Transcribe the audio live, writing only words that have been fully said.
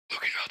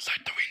looking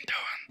outside the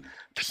window and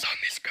the sun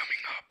is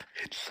coming up.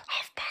 It's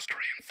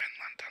 3:30 in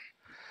Finland and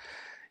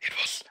it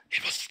was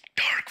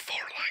dark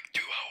for like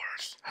 2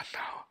 hours and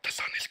now the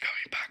sun is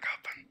coming back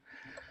up and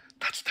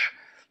that's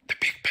the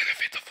big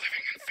benefit of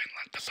living in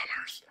Finland. The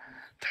summers,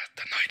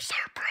 the nights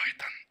are bright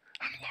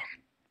and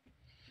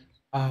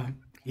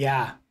long.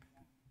 Yeah.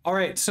 All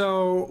right,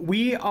 so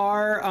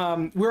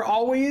we're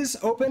always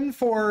open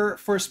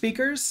for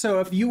speakers. So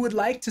if you would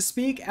like to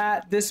speak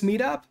at this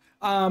meetup,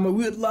 we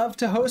would love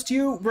to host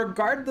you,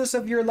 regardless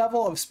of your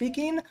level of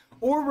speaking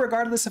or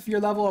regardless of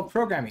your level of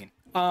programming.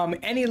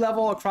 Any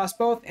level across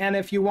both. And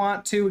if you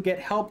want to get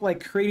help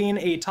like creating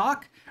a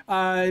talk,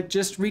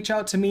 just reach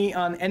out to me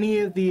on any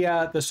of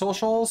the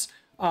socials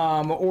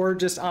or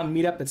just on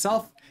Meetup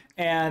itself,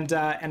 and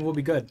we'll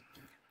be good.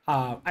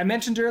 I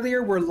mentioned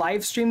earlier, we're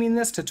live streaming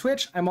this to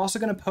Twitch. I'm also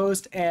going to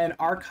post an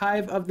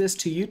archive of this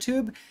to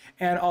YouTube,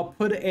 and I'll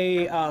put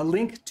a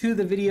link to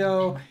the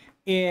video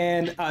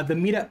in the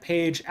Meetup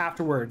page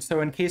afterwards.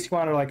 So in case you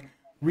want to like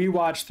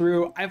rewatch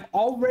through, I've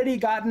already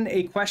gotten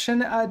a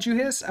question,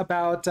 Juhis,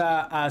 about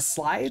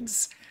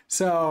slides.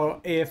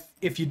 So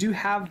if you do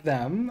have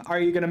them,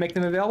 are you going to make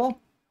them available?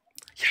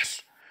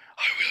 Yes,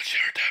 I will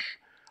share them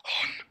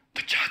on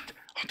the chat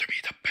on the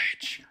Meetup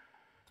page.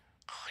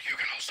 You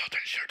can also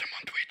then share them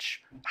on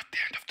Twitch at the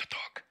end of the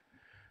talk,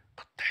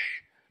 but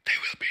they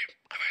will be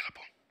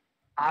available.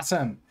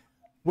 Awesome.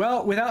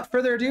 Well, without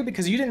further ado,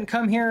 because you didn't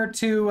come here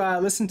to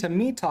listen to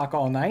me talk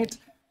all night,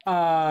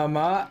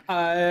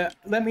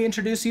 let me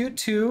introduce you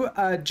to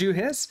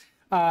Juhis.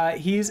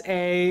 He's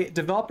a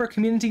developer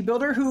community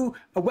builder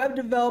a web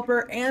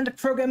developer and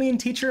programming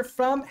teacher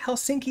from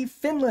Helsinki,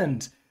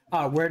 Finland,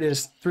 where it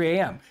is 3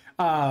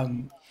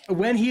 a.m.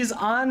 When he's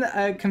on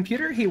a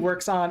computer, he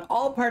works on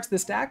all parts of the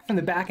stack from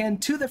the back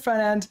end to the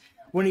front end.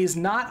 When he's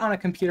not on a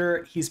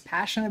computer, he's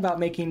passionate about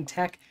making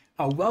tech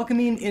a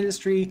welcoming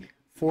industry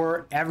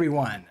for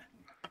everyone.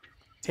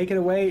 Take it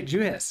away,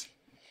 Juhis.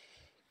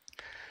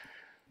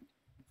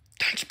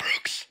 Thanks,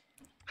 Brooks.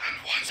 And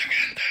once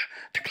again,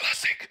 the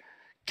classic,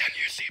 can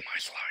you see my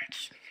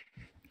slides?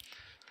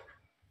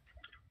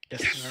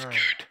 Yes, sir.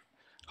 Good.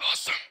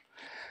 Awesome.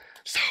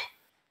 So,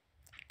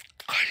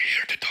 I'm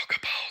here to talk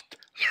about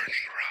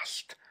learning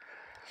Rust.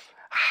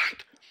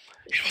 And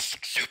it was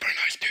super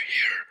nice to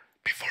hear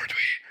before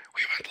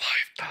we went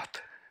live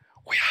that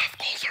we have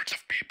all sorts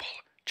of people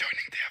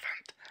joining the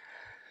event.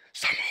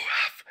 Some who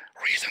have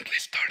recently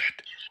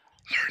started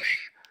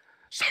learning,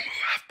 some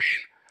who have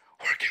been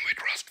working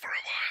with Rust for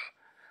a while.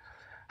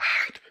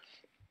 And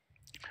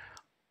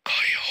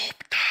I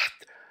hope that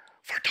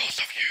for those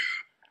of you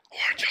who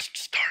are just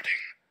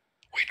starting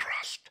with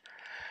Rust,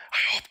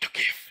 I hope to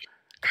give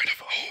kind of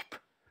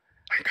hope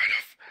and kind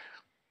of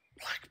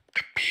like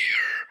the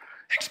peer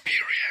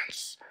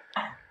experience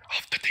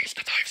of the things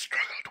that I've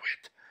struggled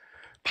with,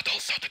 but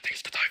also the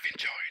things that I've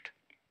enjoyed.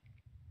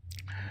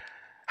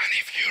 And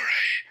if you're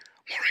a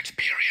more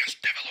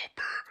experienced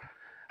developer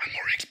and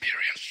more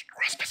experienced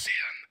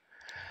Rustasian,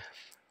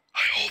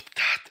 I hope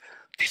that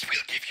this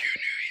will give you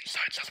new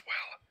insights as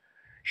well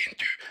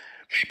into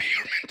maybe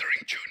you're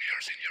mentoring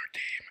juniors in your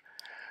team,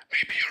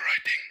 maybe you're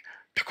writing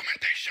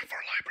documentation for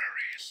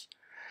libraries.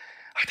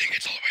 I think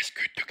it's always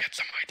good to get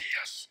some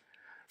ideas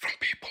from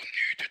people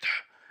new to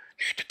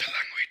the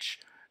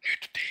language, new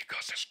to the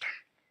ecosystem.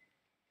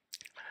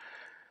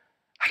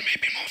 And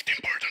maybe most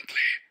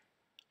importantly,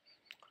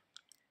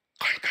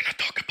 I'm gonna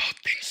talk about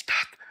things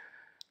that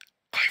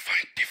I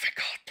find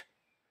difficult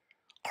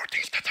or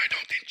things that I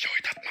don't enjoy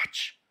that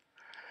much.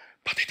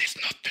 But it is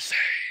not to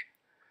say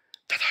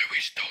that I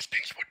wish those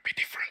things would be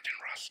different in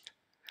Rust.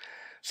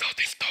 So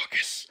this talk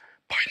is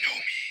by no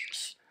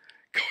means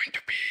going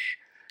to be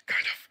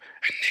kind of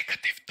a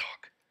negative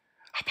talk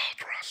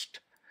about Rust.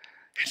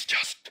 It's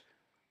just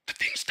the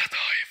things that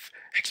I've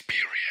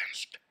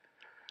experienced.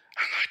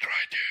 And I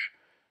try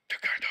to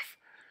kind of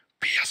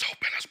be as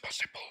open as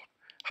possible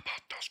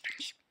about those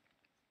things.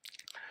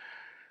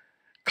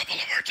 Couple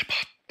of words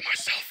about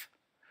myself.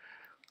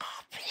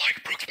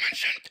 Like Brooks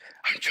mentioned,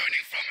 I'm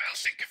joining from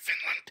Helsinki,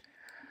 Finland.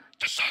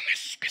 The sun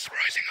is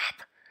rising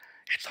up.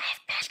 It's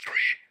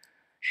 3:30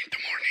 in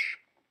the morning.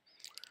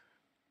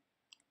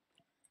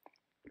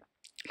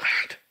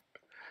 And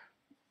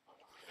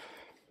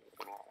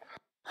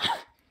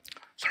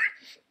sorry.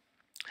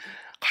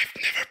 I've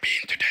never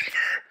been to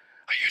Denver.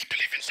 I used to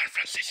live in San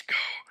Francisco.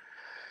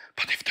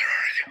 But if there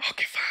are any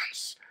hockey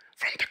fans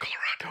from the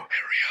Colorado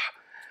area,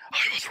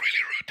 I was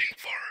really rooting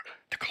for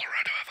the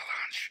Colorado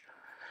Avalanche.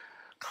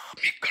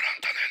 Mikko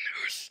Rantanen,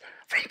 who's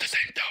from the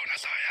same town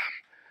as I am,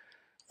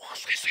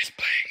 is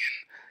playing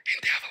in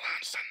the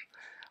Avalanche, and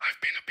I've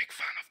been a big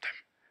fan of them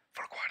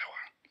for quite a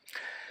while.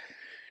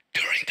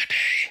 During the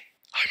day,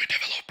 I'm a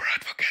developer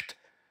advocate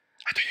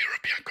at a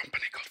European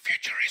company called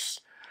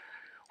Futuris.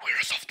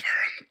 We're a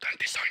software and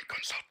design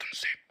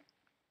consultancy.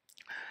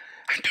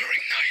 And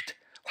during night,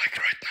 like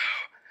right now,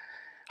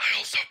 I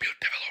also build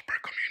developer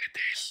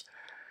communities.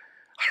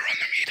 I run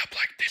a meetup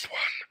like this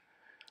one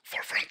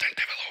for front-end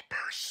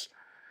developers.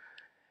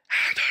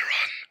 And I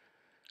run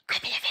a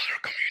couple of other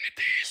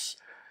communities.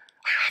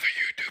 I have a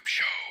YouTube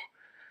show,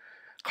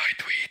 I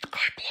tweet,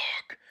 I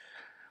blog.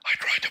 I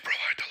try to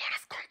provide a lot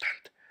of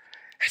content,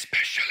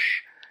 especially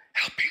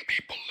helping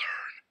people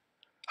learn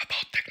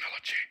about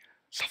technology,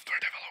 software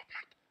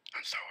development,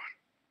 and so on.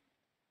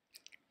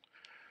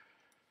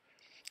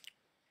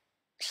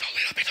 So a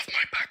little bit of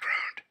my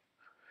background.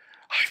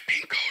 I've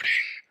been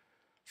coding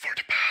for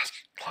the past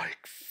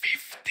like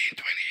 15,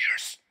 20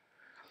 years,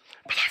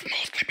 but I've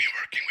mostly been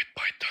working with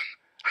Python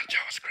and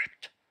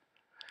JavaScript.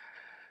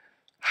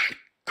 And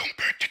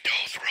compared to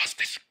those,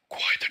 Rust is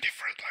quite a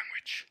different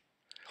language.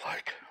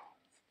 Like,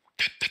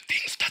 the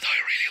things that I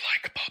really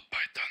like about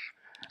Python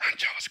and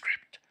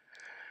JavaScript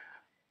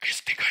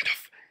is the kind of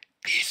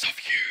ease of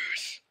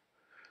use,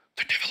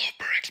 the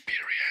developer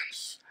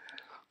experience,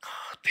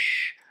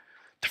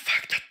 the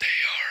fact that they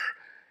are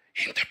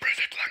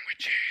interpreted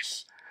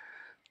languages,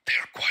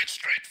 they're quite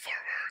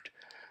straightforward,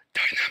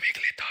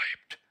 dynamically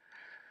typed.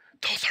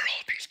 Those are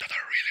all things that I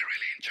really,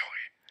 really enjoy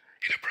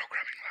in a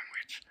programming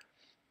language.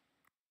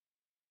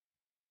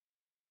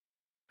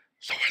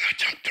 So when I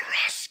jumped to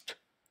Rust,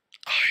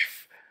 I've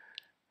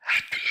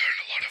had to learn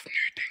a lot of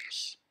new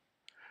things.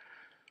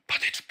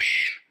 But it's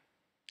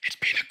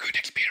been a good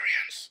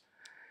experience.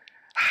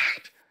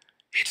 And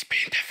it's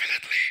been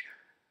definitely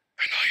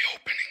an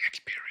eye-opening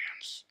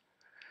experience.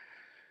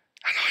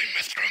 And I'm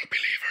a strong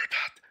believer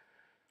that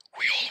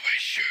we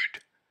always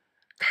should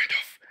kind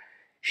of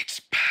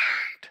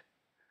expand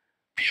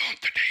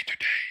beyond the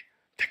day-to-day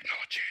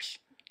technologies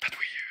that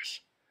we use.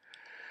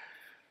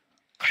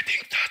 I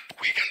think that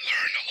we can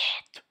learn a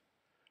lot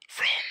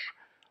from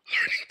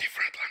learning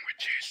different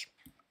languages.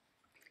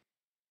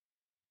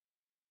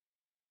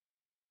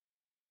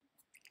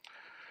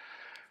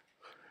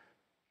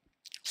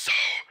 So,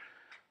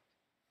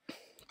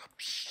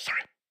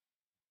 sorry.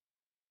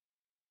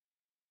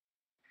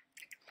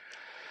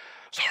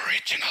 So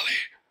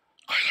originally,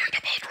 I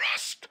learned about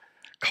Rust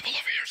a couple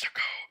of years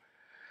ago.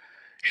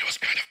 It was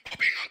kind of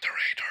popping on the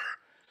radar.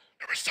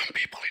 There were some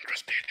people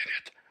interested in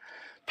it,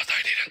 but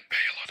I didn't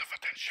pay a lot of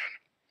attention.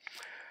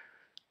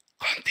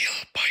 Until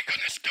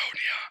Python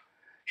Estonia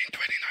in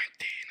 2019.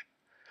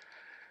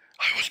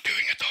 I was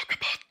doing a talk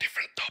about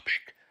different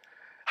topic,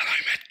 and I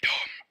met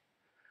Dom,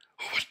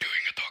 who was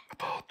doing a talk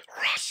about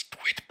Rust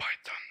with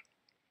Python.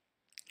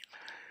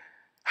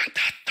 And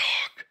that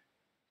talk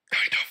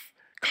kind of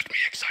got me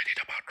excited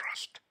about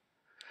Rust.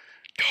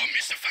 Dom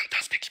is a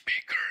fantastic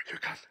speaker. You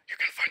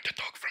can find the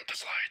talk from the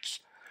slides.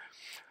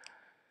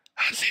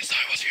 And since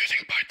I was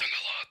using Python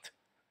a lot,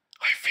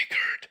 I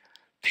figured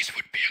this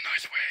would be a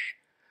nice way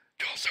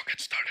to also get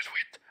started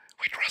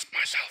with Rust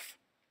myself.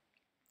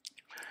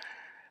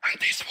 And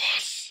this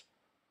was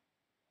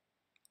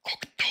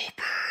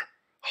October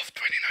of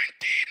 2019.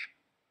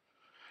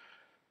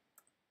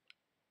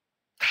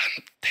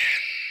 And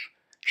then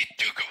it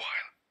took a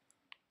while.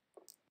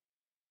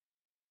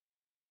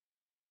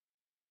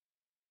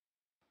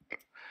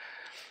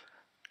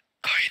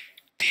 I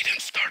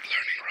didn't start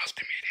learning Rust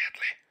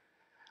immediately.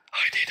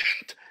 I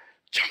didn't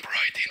jump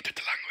right into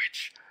the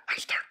language and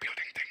start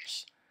building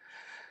things.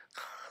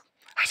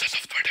 As a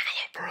software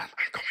developer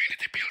and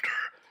community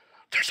builder,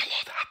 there's a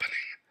lot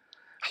happening.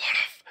 A lot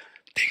of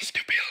things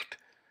to build,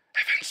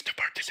 events to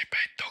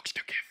participate, talks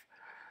to give.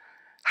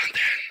 And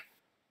then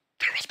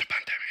there was the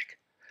pandemic.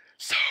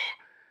 So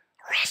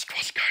Rust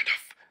was kind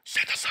of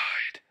set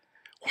aside,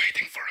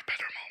 waiting for a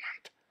better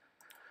moment.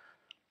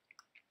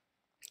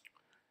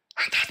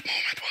 And that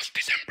moment was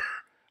December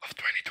of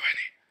 2020.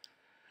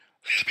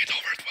 A little bit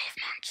over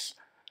 12 months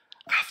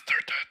after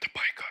the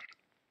PyCon.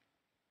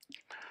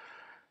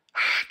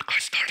 And I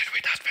started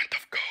with Advent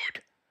of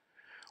Code,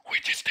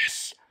 which is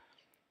this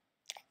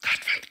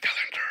Advent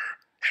calendar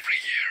every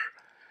year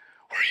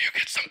where you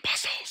get some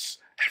puzzles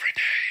every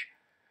day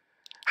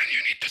and you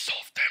need to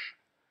solve them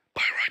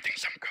by writing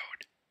some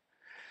code.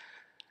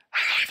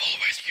 And I've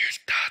always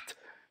used that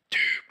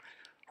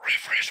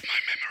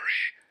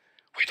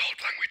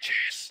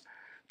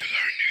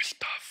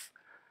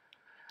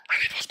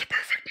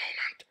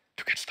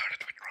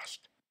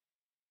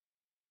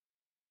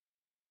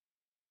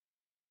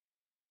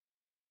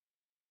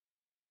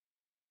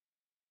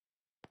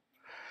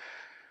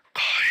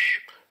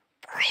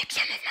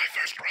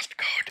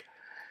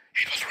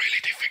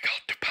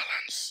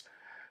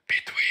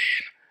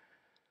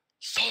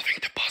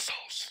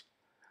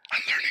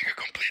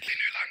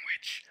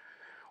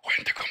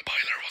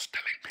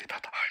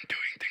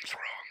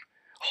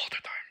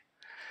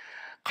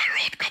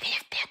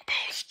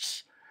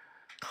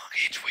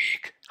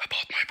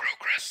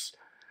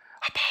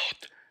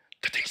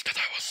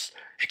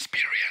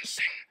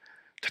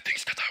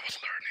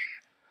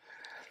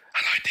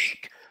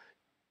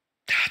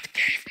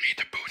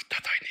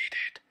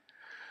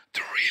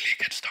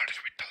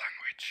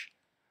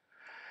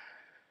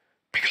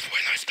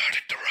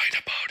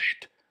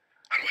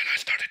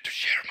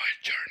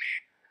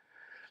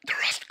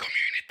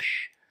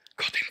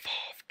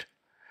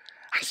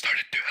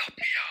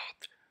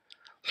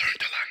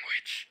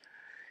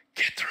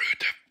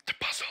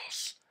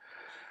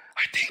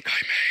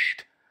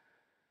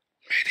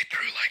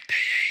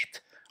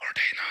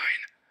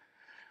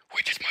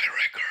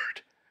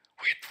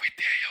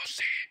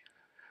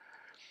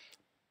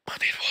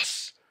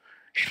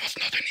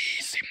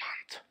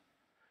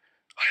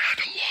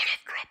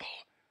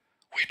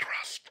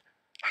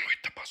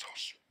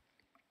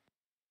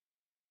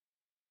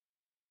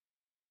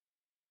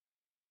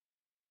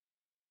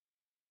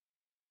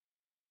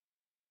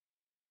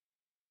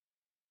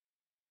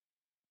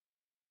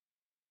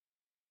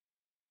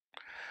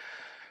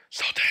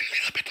So then a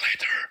little bit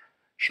later,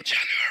 in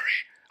January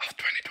of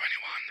 2021,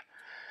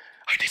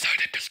 I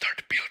decided to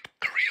start to build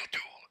a real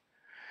tool.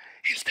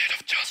 Instead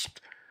of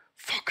just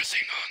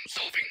focusing on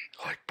solving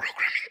like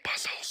programming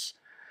puzzles,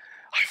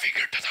 I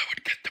figured that I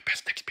would get the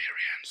best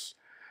experience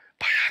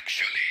by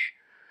actually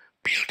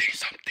building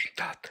something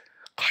that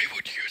I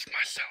would use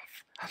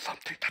myself and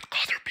something that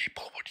other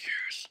people would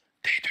use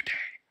day to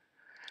day.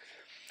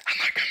 And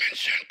like I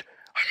mentioned,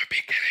 I'm a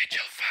big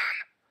NHL fan,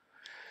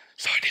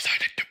 so I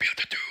decided to build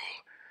a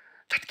tool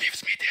that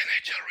gives me the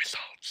NHL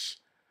results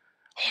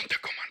on the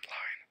command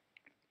line.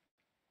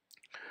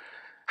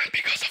 And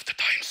because of the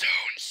time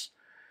zones,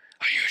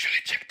 I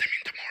usually check them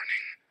in the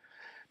morning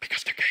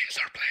because the games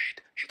are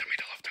played in the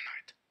middle of the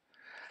night.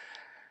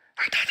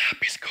 And that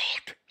app is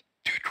called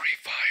 235,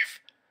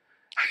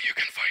 and you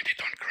can find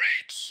it on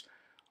crates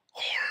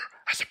or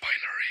as a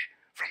binary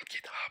from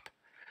GitHub.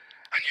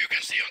 And you can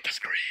see on the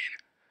screen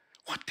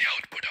what the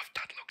output of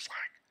that looks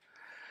like.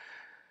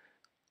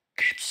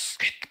 It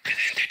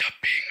ended up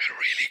being a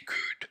really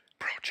good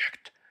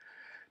project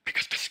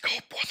because the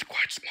scope was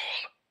quite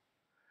small.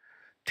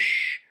 The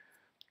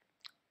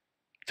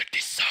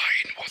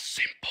design was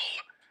simple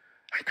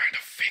and kind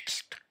of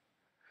fixed,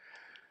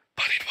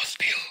 but it was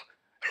still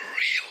a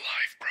real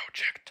life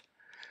project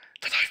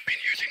that I've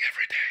been using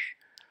every day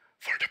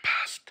for the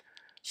past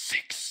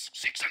six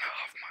and a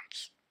half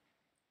months.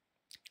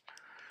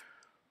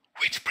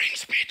 Which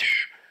brings me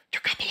to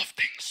a couple of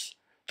things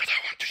that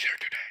I want to share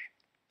today.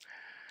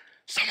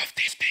 Some of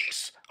these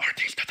things are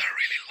things that I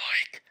really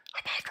like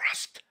about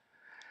Rust,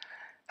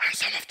 and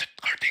some of them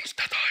are things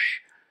that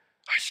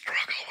I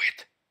struggle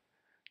with,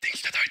 things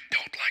that I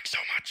don't like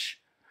so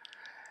much,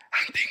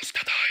 and things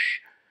that I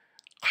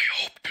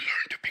hope to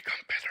learn to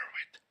become better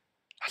with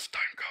as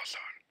time goes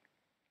on.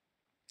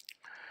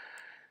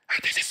 And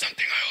this is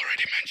something I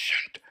already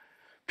mentioned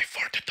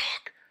before the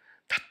talk,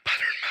 that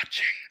pattern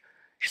matching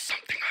is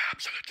something I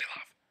absolutely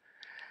love.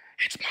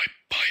 It's by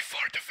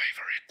far the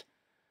favorite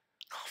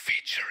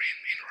feature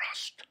in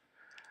Rust.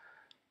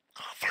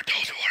 For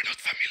those who are not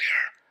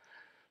familiar,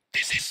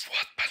 this is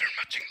what pattern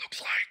matching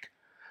looks like.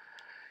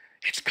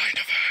 It's kind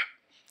of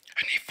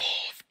an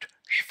evolved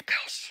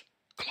if-else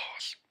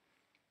clause,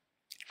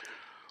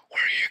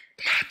 where you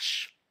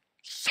match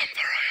some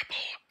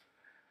variable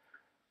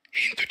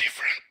into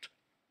different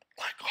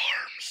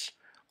arms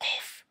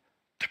of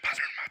the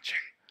pattern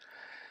matching.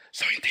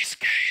 So in this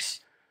case,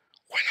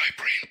 when I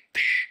print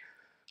the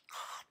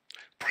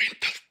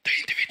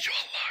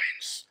individual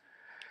lines,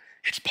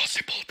 it's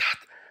possible that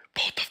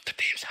both of the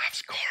teams have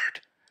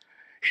scored.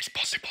 It's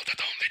possible that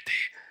only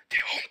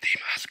the home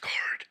team has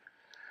scored,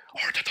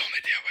 or that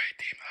only the away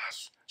team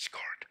has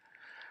scored.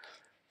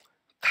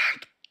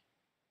 And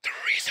the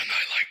reason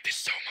I like this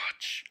so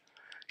much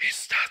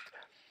is that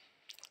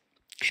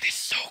it is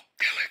so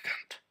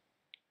elegant.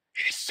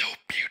 It is so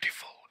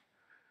beautiful.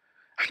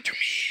 And to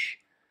me,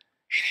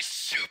 it is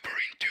super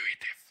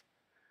intuitive.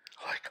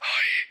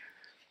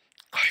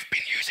 I've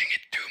been using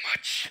it too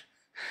much.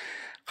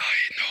 I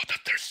know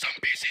that there's some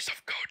pieces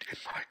of code in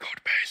my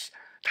code base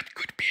that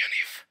could be an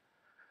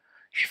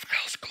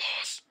if-else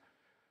clause,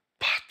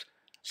 but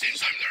since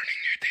I'm learning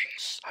new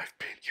things, I've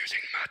been using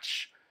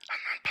match and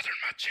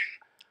pattern matching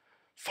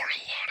for a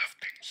lot of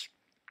things.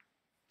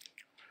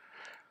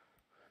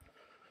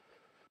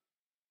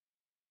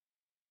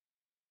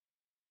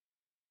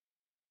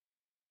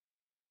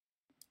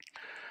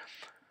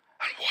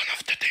 And one of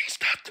the things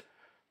that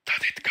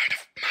it kind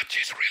of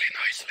matches really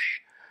nicely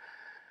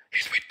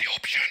is with the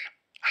option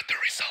at the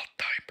result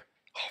type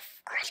of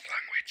Rust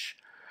language,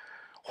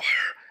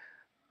 where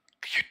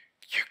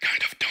you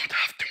kind of don't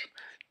have to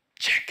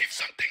check if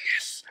something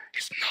is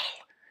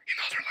null in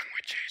other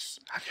languages.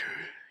 And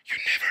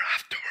you never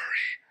have to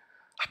worry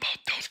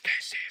about those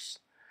cases,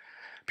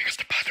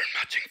 because the pattern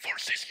matching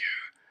forces you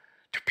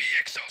to be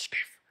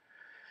exhaustive.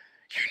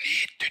 You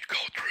need to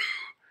go through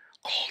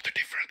all the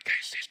different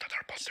cases that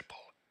are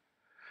possible.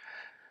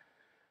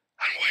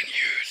 And when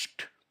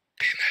used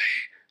in a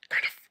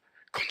kind of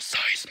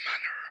concise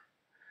manner,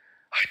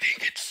 I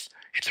think it's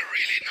a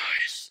really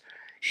nice,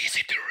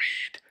 easy to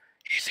read,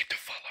 easy to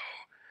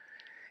follow.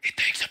 It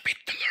takes a bit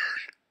to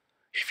learn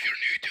if you're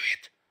new to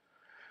it,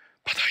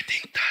 but I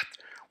think that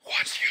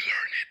once you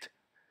learn it,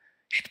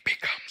 it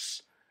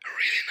becomes a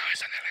really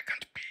nice and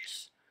elegant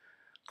piece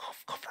of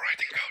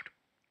writing code.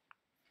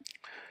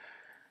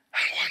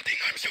 And one thing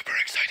I'm super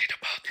excited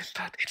about is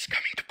that it's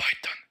coming to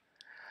Python.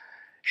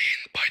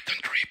 In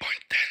Python 3.10,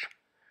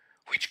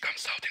 which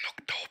comes out in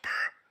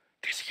October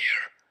this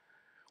year,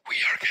 we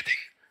are getting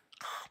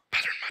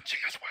pattern matching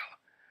as well.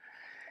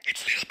 It's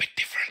a little bit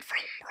different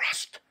from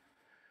Rust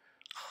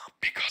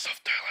because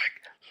of the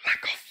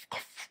lack of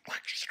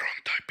strong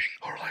typing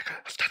or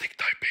a static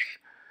typing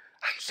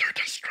and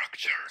certain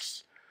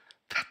structures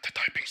that the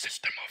typing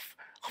system of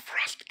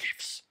Rust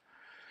gives.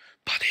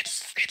 But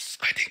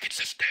I think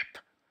it's a step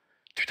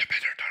to the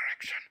better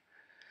direction.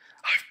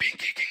 I've been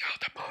geeking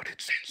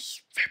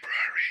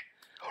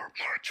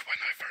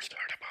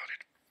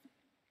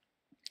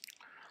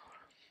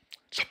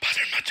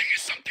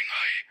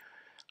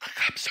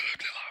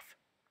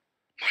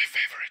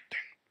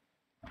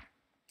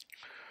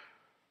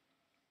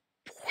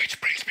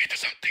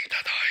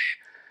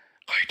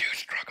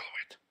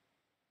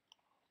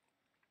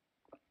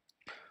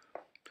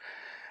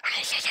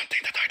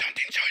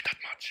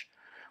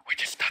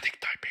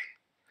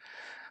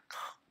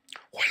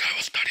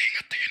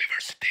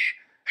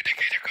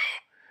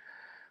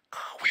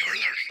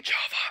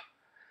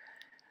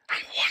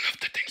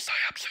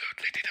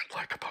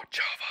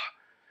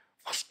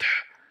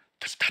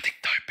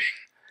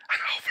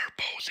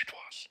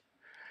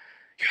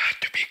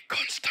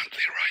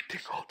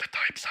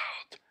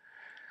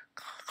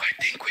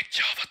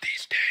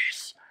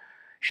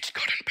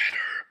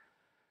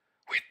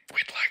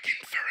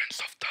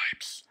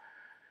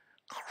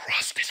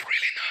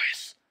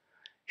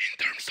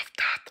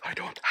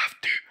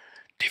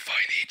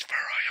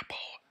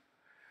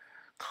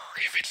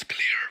if it's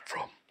clear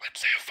from,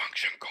 let's say, a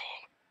function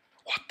call,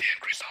 what the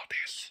end result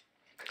is.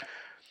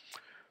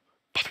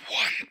 But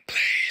one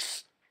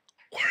place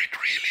where it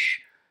really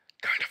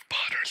kind of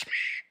bothers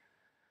me,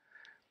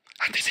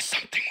 and this is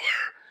something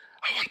where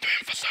I want to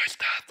emphasize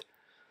that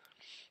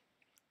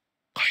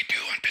I do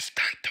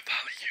understand the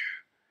value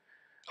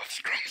of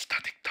strong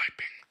static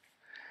typing.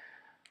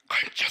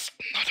 I'm just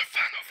not a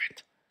fan of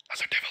it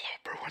as a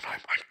developer when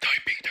I'm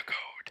typing the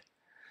code.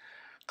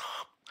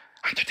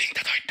 And the thing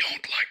that I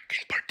don't like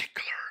in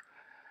particular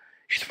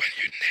is when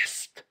you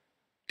nest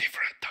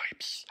different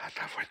types and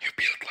when you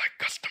build like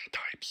custom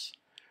types.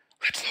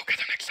 Let's look at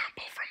an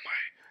example from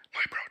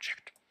my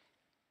project.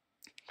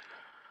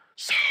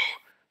 So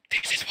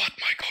this is what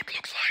my code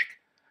looks like.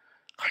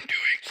 I'm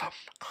doing some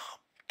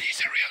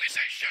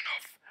deserialization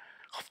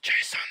of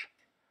JSON.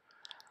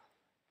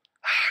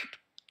 And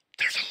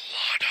there's a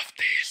lot of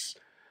these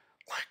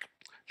like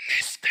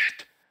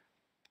nested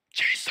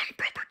JSON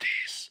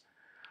properties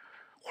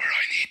where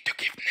I need to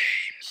give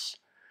names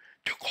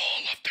to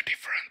all of the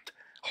different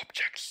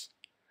objects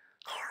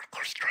or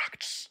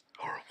constructs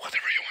or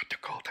whatever you want to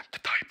call them,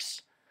 the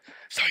types.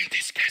 So in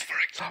this case, for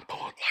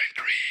example, on line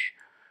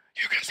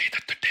 3, you can see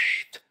that the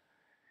date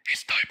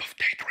is type of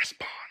date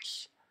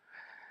response.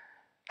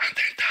 And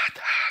then that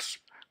has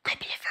a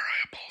couple of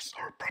variables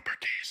or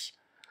properties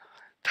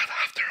that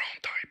have their own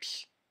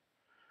types.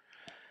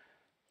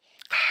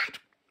 And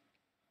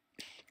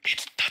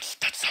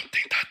that's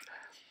something that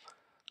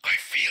I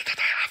feel that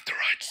I have to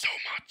write so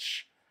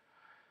much.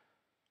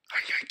 I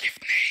can give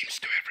names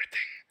to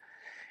everything,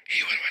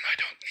 even when I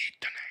don't need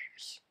the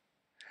names.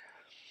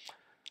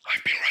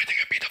 I've been writing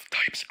a bit of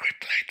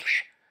TypeScript lately,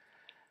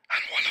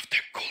 and one of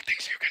the cool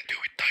things you can do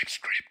with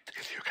TypeScript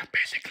is you can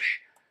basically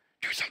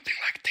do something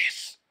like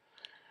this,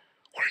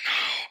 where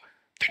now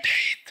the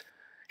date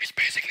is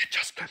basically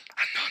just an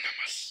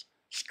anonymous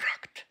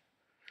struct.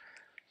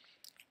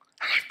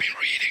 And I've been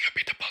reading a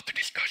bit about the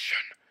discussion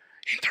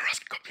in the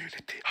Rust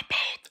community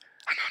about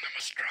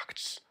anonymous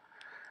structs,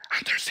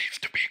 and there seems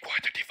to be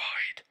quite a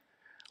divide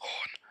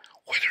on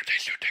whether they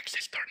should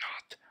exist or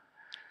not,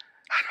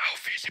 and how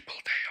feasible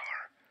they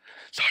are.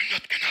 So I'm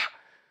not gonna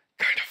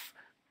kind of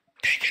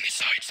take any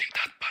sides in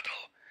that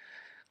battle.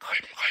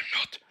 I'm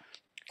not,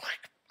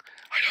 like,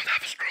 I don't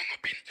have a strong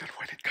opinion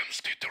when it comes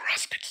to the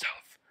Rust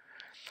itself.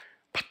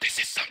 But this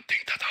is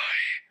something that I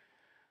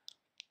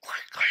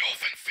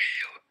often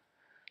feel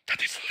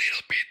that is a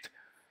little bit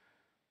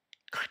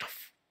kind of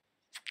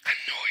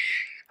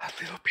annoying, a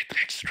little bit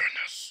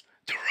extraness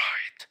to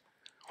write.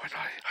 When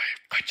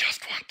I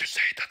just want to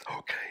say that,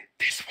 okay,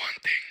 this one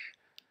thing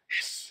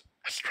is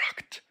a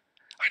struct.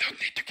 I don't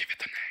need to give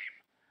it a name.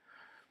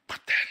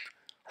 But then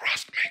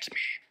Rust makes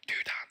me do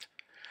that.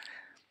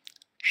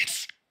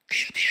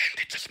 In the end,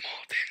 it's a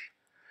small thing.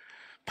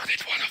 But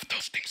it's one of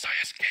those things I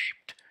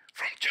escaped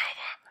from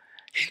Java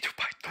into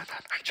Python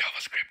and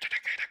JavaScript a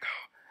decade ago.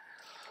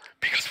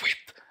 Because with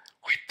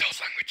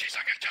those languages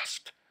I can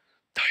just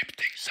type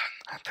things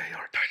and they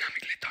are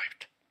dynamically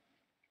typed.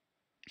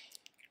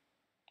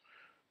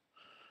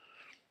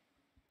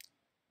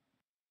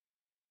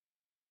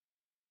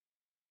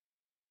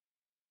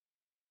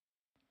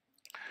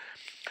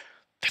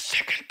 The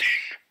second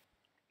thing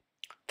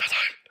that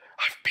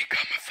I've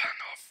become a fan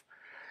of,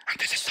 and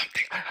this is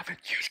something I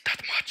haven't used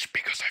that much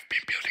because I've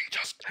been building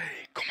just a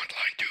command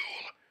line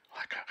tool,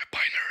 like a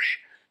binary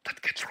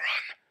that gets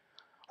run,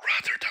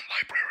 rather than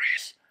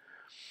libraries.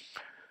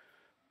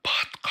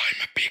 But I'm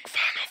a big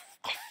fan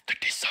of the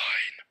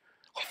design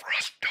of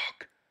Rust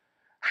doc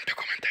and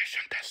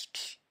documentation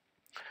tests.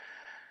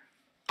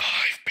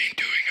 I've been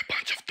doing a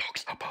bunch of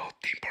talks about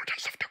the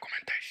importance of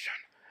documentation,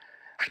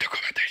 and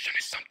documentation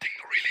is something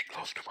really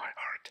close to my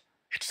heart.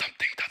 It's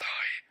something that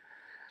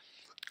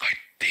I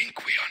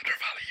think we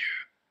undervalue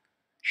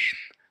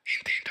in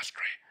the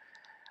industry,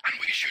 and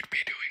we should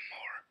be doing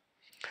more.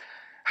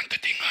 And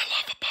the thing I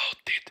love about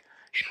it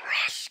in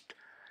Rust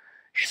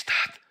is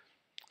that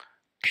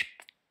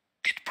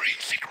it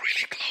brings it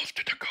really close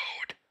to the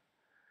code,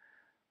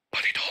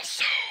 but it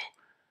also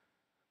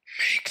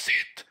makes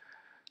it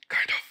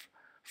kind of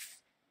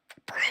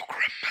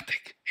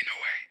programmatic in a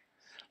way.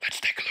 Let's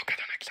take a look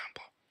at an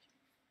example.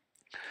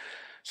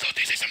 So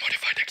this is a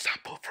modified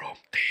example from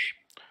the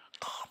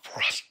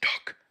Rust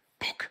doc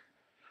book,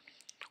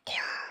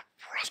 or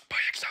Rust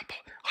by example,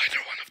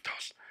 either one of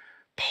those,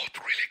 both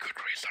really good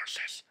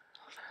resources.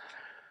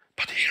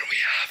 But here we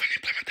have an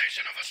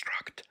implementation of a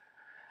struct,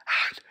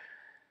 and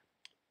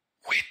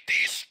with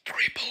these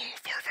triple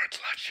forward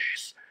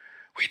slashes,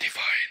 we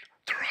define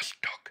the Rust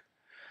doc,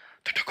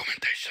 the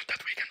documentation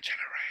that we can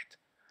generate.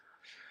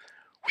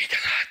 We can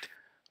add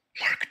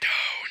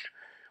markdown,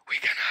 we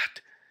can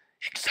add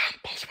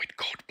examples with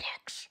code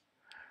blocks.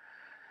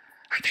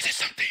 And this is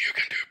something you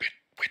can do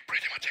with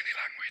pretty much any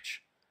language.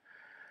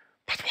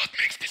 But what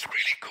makes this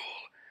really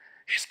cool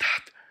is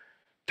that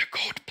the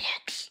code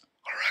blocks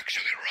are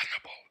actually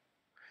runnable.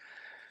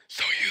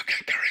 So you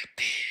can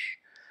guarantee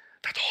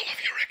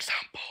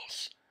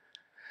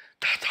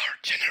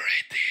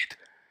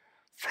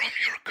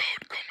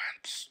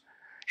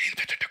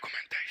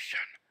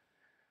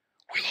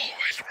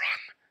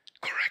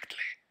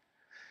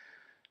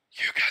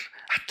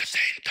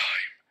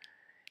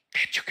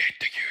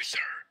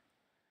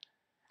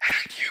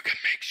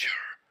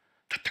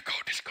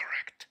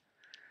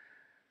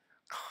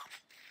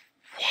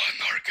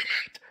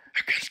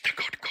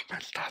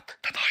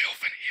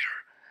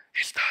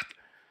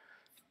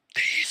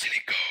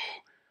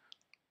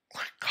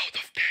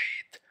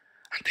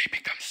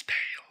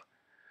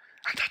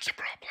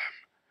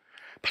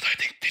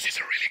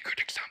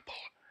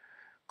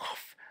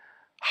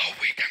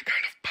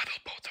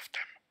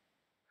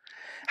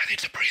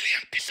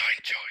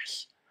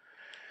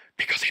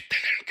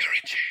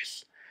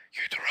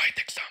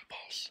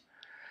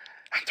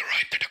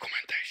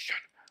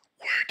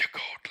the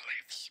code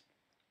lives.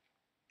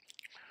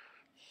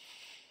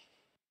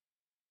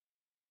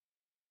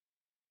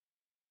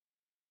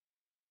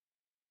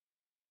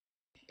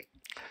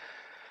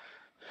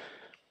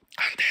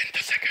 And then the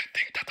second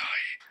thing that I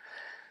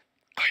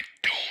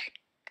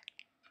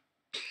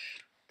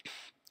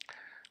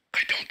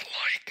don't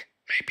like,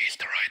 maybe is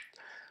the right,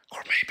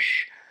 or maybe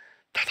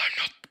that I'm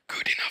not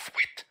good enough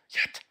with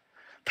yet,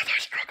 that I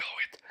struggle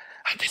with.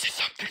 And this is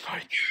something I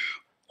knew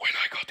when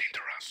I got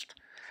into Rust.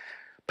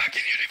 Back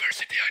in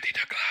university I did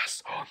a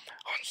class on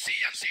C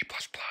and C++.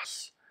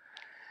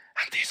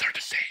 And these are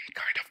the same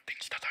kind of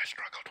things that I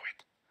struggled with.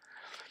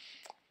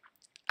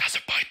 As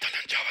a Python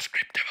and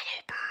JavaScript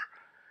developer,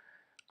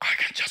 I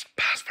can just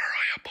pass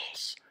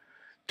variables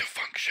to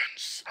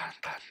functions and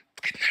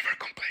it never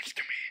complains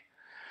to me.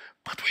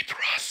 But with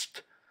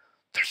Rust,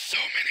 there's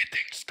so many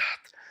things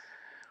that,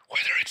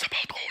 whether it's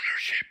about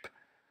ownership,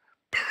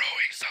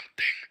 borrowing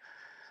something,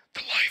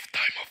 the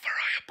lifetime of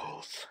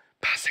variables,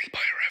 passing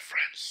by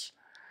reference,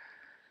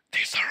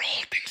 these are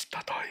all things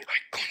that I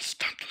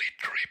constantly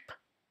trip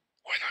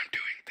when I'm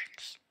doing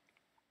things.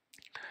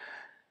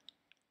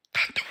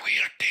 And the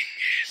weird thing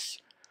is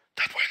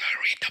that when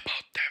I read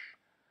about them,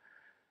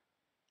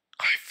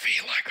 I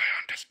feel like I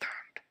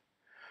understand.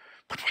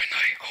 But when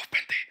I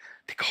open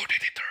the code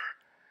editor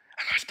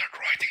and I start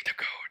writing the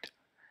code,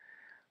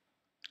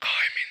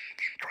 I'm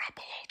in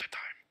trouble all the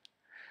time.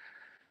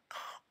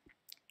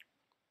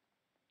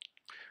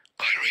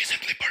 I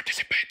recently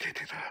participated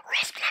in a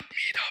Rust Lab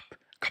meetup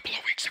a couple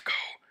of weeks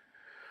ago,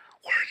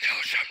 where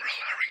Nell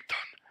Shamrell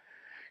Harrington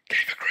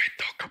gave a great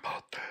talk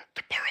about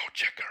the borrow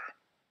checker.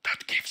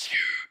 That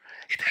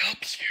it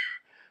helps you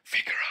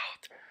figure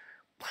out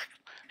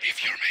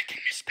if you're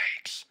making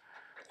mistakes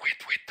with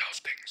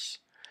those things.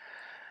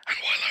 And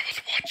while I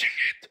was watching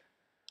it,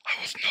 I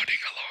was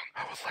nodding along.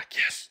 I was like,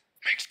 yes,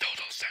 makes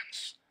total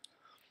sense.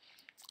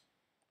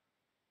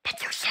 But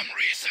for some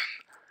reason,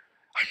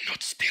 I'm not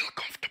still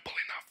comfortable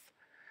enough.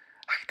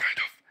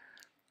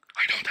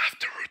 I don't have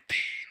the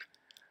routine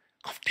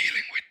of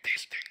dealing with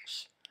these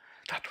things.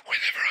 That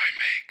whenever I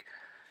make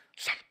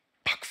some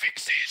bug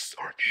fixes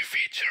or new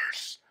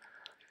features,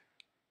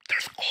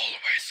 there's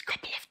always a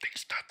couple of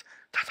things that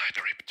I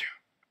trip to.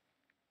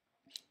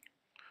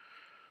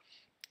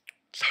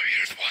 So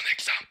here's one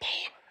example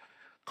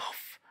of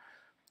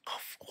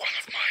one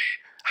of my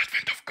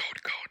Advent of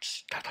Code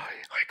codes that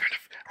I kind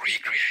of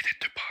recreated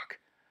the bug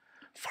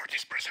for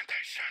this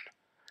presentation.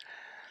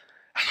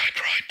 And I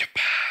tried to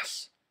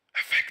pass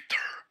a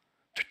vector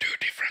to two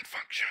different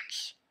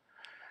functions.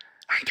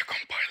 And the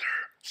compiler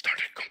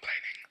started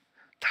complaining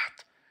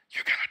that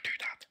you cannot do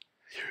that.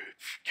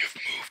 You've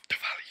moved the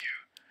value,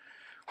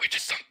 which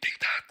is something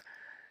that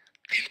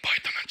in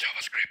Python and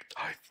JavaScript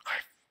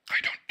I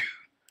don't do.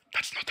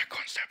 That's not a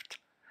concept.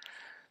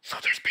 So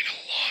there's been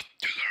a lot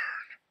to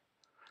learn.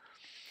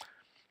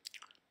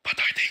 But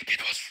I think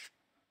it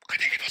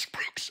was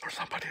Brooks or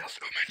somebody else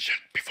who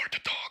mentioned before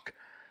the talk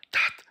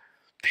that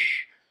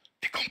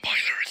the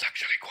compiler is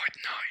actually quite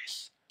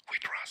nice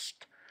with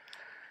Rust.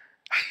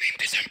 And in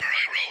December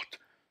I wrote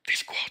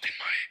this quote in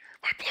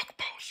my blog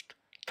post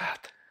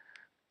that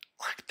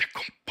the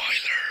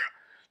compiler,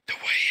 the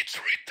way it's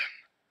written,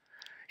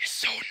 is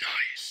so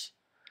nice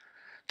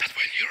that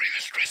when you're in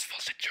a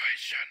stressful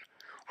situation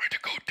where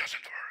the code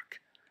doesn't work,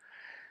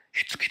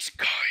 it's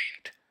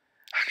kind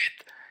and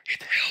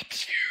it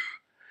helps you,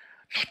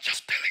 not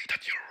just telling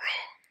that you're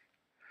wrong,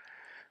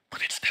 but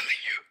it's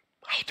telling you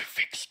how to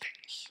fix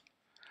things.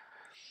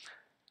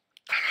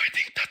 And I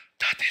think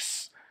that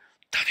is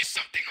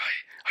something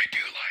I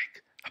do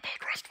like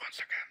about Rust once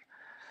again.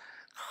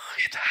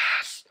 It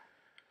has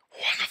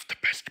one of the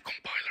best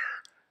compiler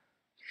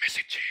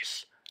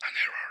messages and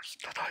errors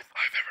that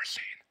I've ever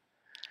seen.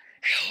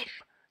 Helm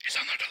is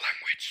another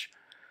language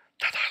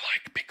that I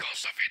like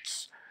because of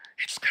its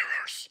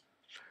errors.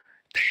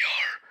 They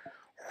are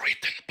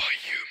written by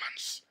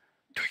humans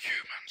to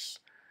humans,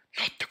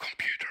 not to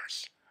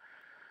computers,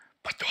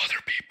 but to other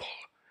people.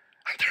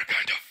 And they're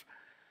kind of,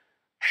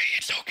 hey,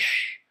 it's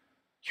okay.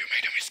 You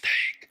made a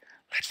mistake.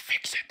 Let's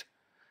fix it.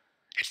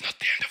 It's not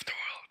the end of the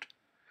world.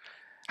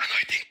 And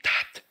I think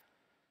that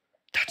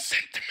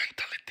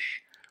sentimentality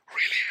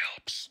really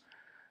helps,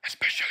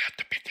 especially at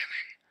the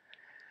beginning,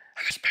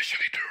 and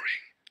especially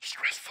during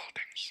stressful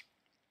things.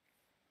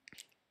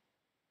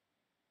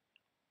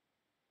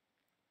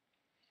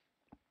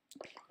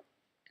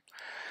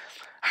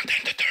 And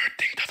then the third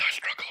thing that I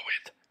struggle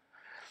with,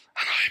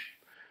 and I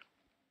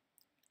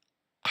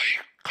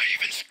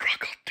even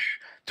struggled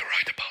to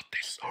write about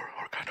this, or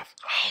kind of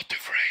how to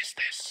phrase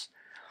this,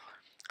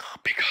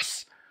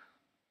 because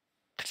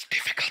it's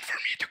difficult for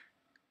me to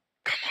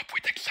come up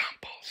with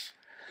examples.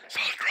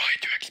 So I'll try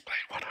to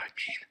explain what I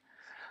mean.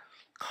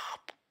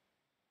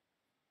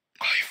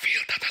 I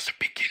feel that as a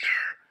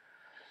beginner,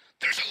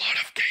 there's a lot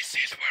of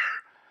cases where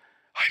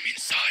I'm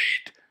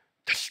inside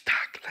the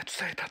stack. Let's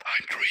say that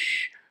I'm 3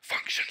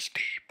 functions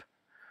deep.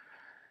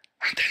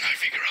 And then I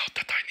figure out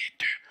that I need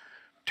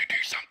to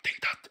do something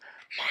that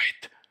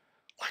might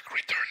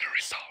return a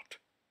result.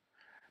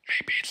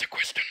 Maybe it's a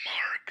question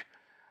mark,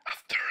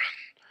 after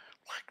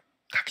like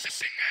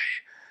accessing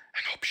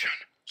an option,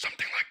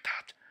 something like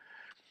that.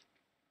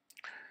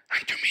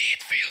 And to me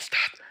it feels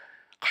that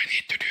I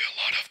need to do a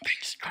lot of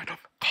things kind of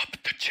up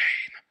the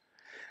chain.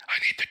 I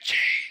need to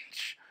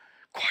change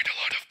quite a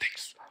lot of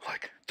things,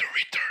 like the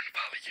return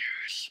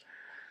values,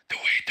 the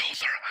way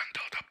those are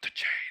handled up the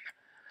chain.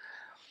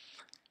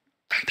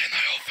 And then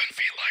I often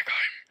feel like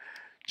I'm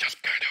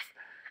just kind of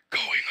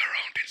going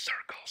around in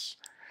circles.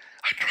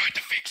 I try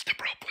to fix the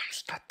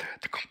problems that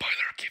the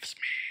compiler gives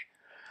me,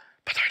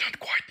 but I don't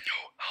quite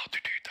know how to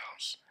do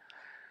those.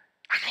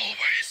 And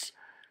always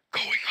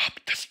going up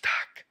the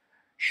stack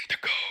in the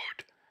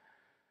code,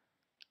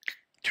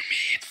 to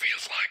me it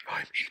feels like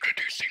I'm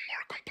introducing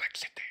more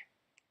complexity.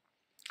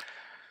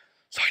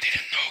 So I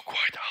didn't know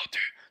quite how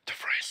to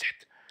phrase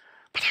it,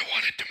 but I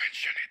wanted to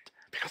mention it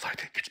because I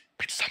think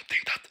it's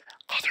something that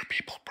other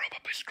people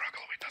probably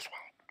struggle with as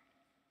well.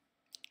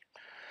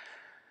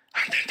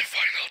 And then the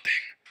final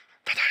thing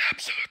that I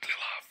absolutely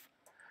love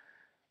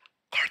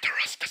are the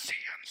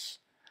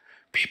Rustasians.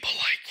 People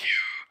like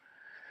you,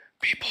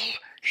 people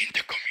in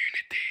the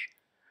community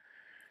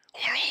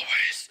who are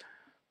always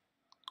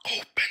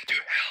open to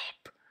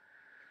help.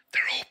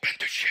 They're open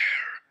to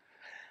share.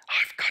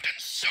 I've gotten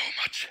so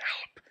much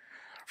help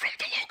from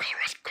the local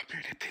Rust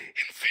community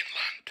in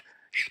Finland,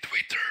 in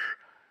Twitter,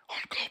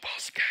 on global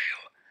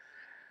scale.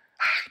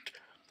 And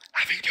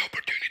having the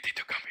opportunity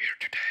to come here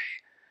today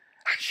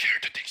and share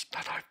the things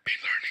that I've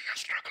been learning and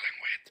struggling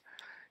with,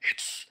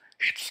 it's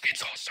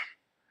awesome.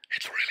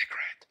 It's really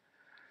great.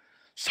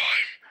 So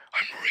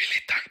I'm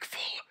really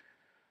thankful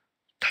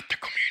that the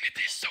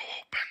community is so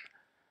open.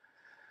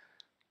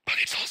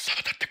 But it's also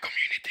that the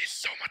community is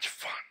so much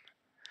fun.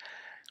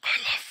 I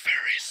love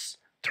Ferris,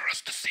 the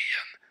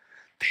Rustasian,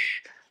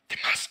 the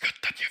mascot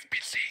that you've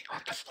been seeing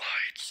on the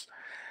slides.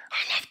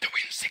 I love the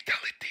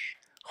whimsicality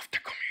of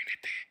the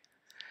community.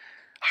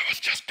 I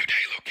was just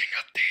today looking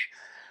at the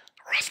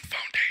Rust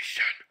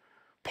Foundation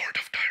Board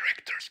of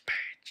Directors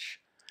page.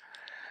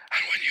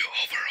 And when you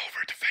hover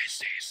over the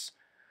faces,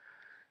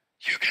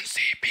 you can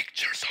see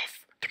pictures of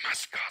the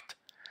mascot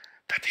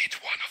that each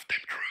one of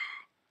them drew.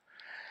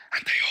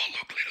 And they all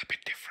look a little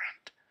bit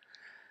different.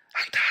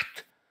 And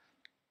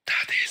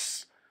that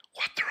is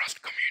what the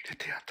Rust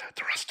community and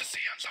the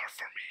Rustasians are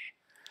for me.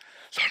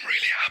 So I'm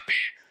really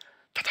happy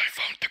that I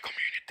found the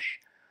community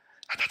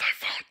and that I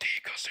found the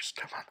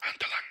ecosystem and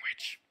the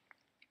language.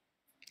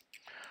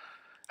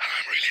 And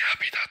I'm really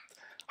happy that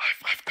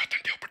I've gotten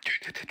the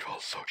opportunity to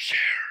also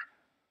share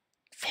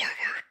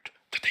forward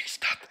the things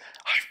that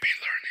I've been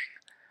learning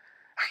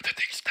and the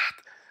things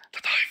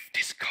that I've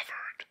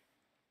discovered.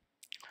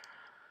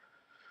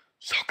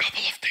 So a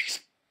couple of things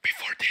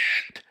before the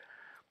end.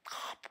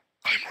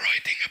 I'm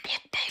writing a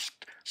blog post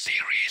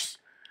series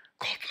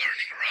called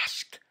Learning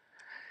Rust.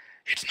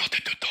 It's not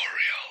a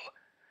tutorial.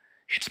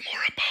 It's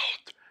more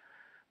about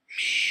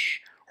me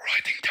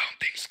writing down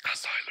things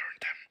as I learn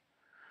them.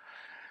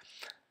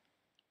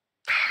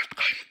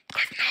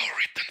 I've now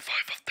written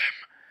 5 of them.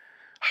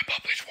 I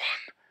publish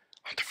one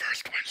on the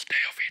first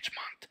Wednesday of each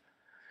month.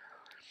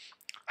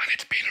 And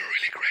it's been a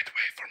really great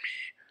way for me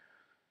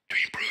to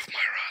improve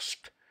my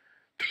Rust,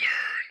 to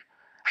learn,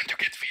 and to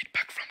get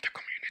feedback from the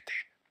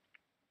community.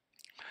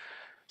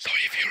 So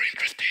if you're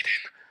interested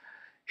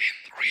in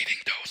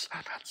reading those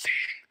and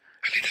seeing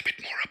a little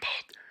bit more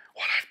about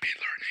what I've been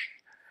learning,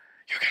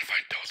 you can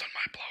find those on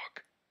my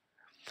blog.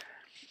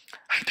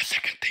 And the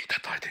second thing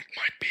that I think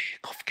might be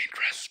of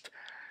interest,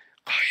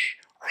 I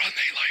run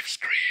a live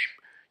stream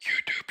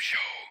YouTube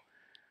show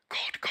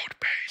called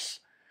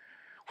Codebase,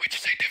 which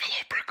is a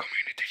developer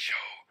community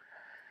show.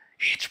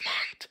 Each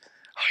month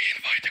I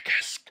invite a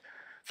guest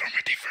from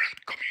a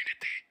different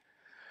community,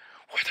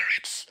 whether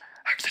it's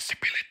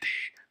accessibility,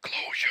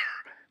 closure,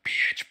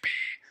 PHP,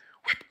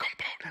 web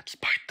components,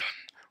 Python,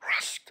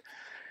 Rust.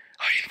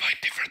 I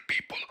invite different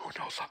people who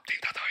know something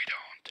that I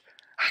don't.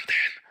 And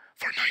then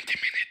for 90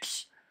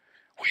 minutes,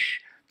 we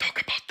talk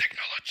about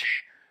technology,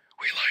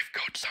 we live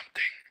code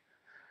something.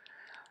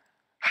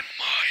 And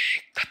my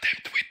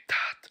attempt with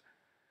that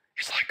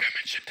is, like I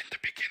mentioned in the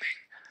beginning,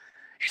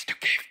 is to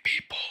give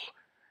people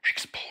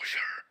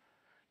exposure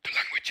to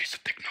languages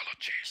and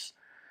technologies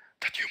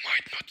that you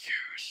might not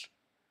use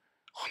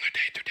on a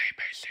day-to-day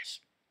basis.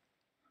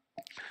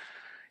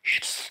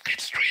 It's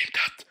streamed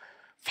at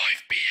 5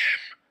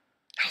 p.m.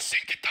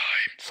 Helsinki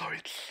time, so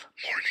it's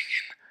morning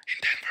in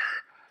Denver.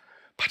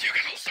 But you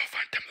can also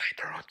find them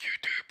later on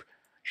YouTube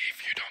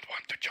if you don't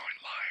want to join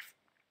live.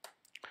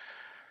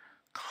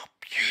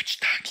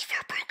 Huge thanks for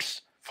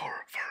Brooks for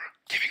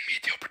giving me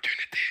the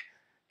opportunity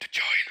to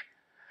join.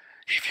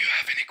 If you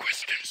have any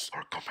questions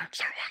or comments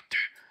or want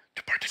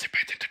to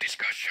participate in the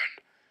discussion,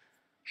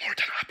 more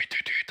than happy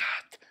to do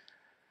that.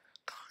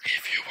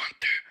 If you want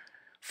to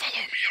follow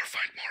me or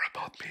find more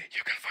about me,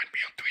 you can find me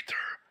on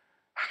Twitter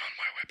and on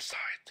my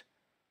website.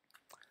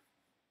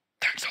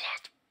 Thanks a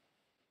lot.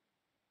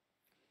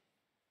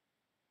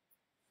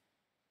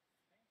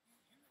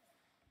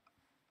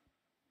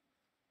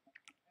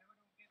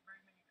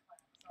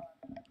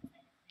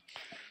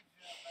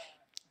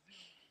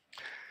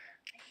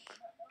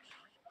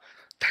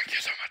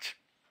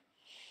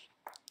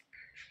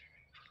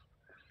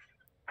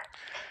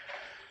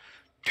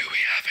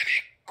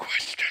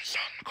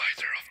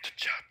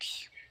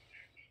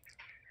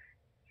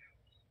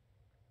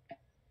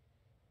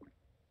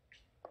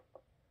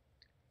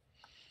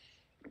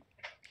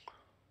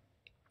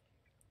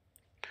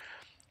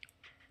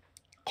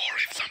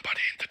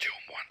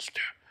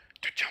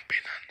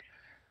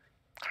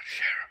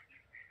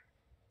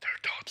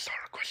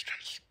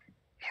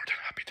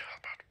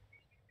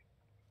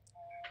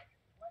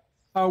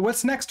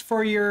 What's next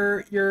for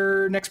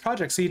your next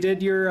project? So you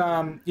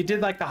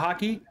did like the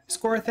hockey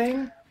score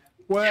thing.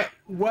 Yeah,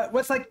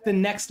 What's like the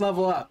next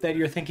level up that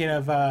you're thinking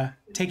of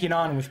taking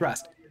on with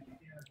Rust?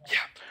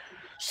 yeah.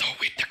 So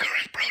with the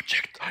current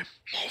project, I'm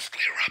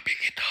mostly wrapping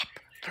it up.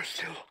 There's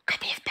still a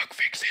couple of bug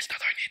fixes that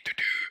I need to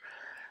do,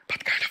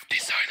 but kind of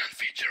design and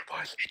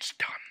feature-wise, it's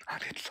done,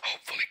 and it's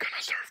hopefully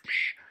gonna serve me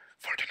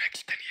for the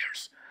next 10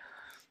 years.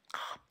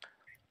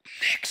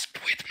 Next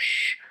with me,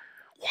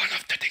 one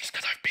of the things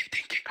that I've been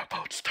thinking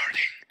about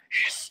starting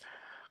is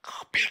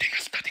building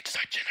a static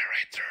site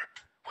generator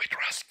with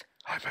Rust.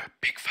 I'm a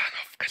big fan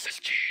of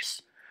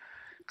SSGs.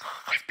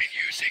 I've been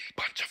using a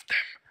bunch of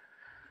them,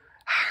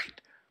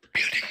 and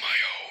building my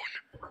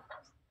own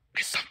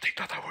is something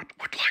that I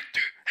would like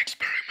to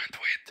experiment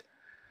with.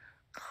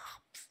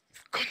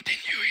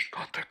 Continuing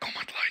on the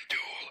command line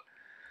tool,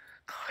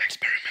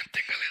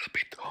 experimenting a little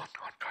bit on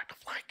kind of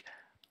like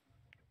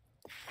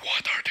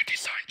what are the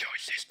design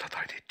choices that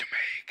I need to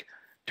make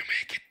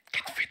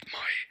it fit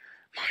my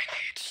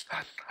needs.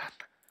 And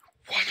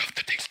one of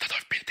the things that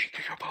I've been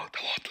thinking about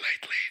a lot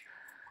lately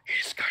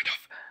is kind of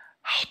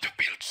how to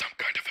build some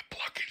kind of a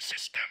plugin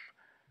system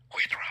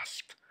with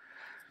Rust.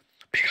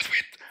 Because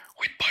with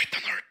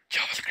Python or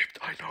JavaScript,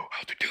 I know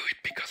how to do it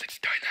because it's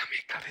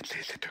dynamic and it's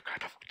easy to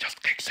kind of just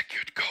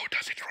execute code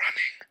as it's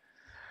running.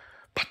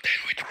 But then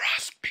with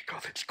Rust,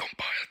 because it's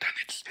compiled and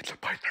it's a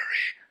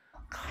binary,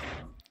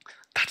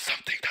 that's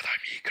something that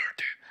I'm eager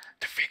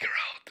to figure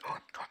out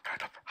on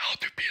kind of how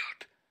to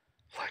build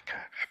like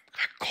a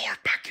core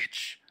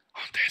package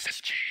on the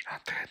SSG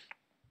and then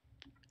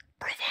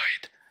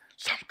provide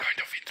some kind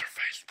of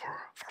interface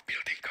for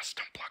building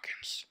custom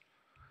plugins.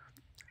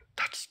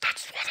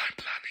 That's what I'm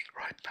planning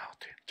right now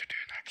to do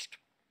next.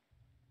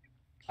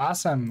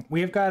 Awesome.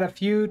 We've got a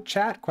few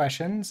chat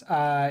questions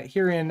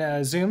here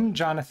in Zoom.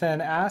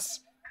 Jonathan asks,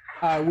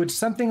 would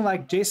something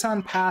like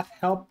JSON path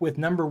help with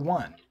number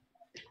one?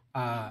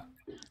 That's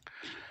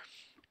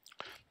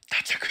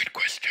a good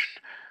question.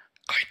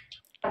 I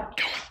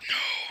don't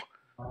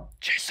know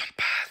JSON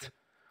path.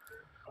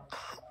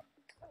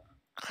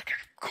 I can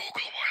Google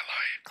while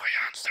I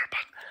answer,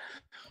 but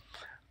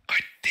I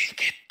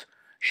think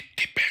it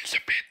depends a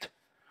bit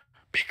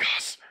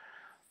because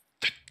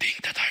the thing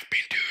that I've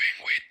been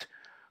doing with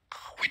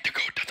the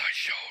code that I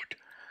showed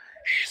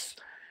is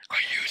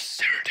I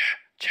use Zerde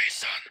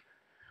JSON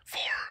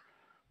for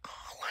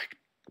like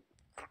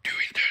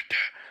doing the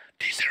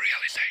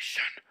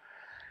deserialization,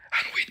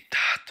 and with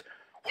that,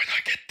 when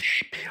I get the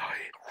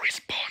API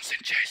response in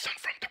JSON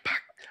from the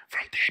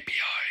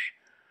API,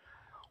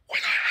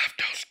 when I have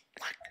those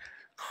like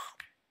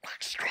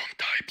strong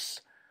types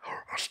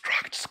or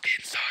structs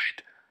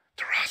inside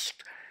the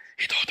Rust,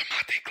 it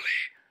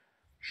automatically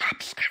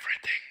maps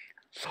everything.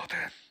 So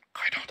then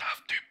I don't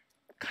have to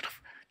kind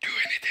of do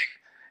anything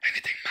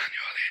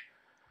manually.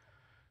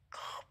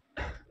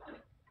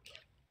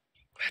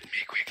 Let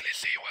me quickly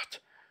see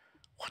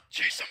what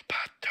JSON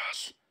path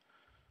does.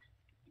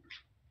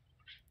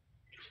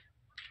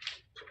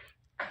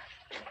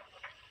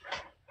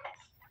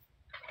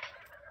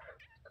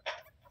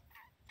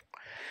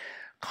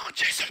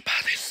 JSON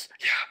path is,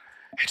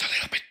 it's a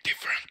little bit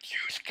different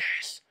use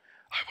case,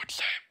 I would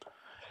say.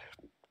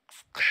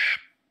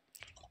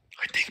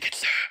 I think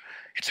it's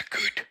a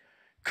good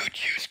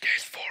use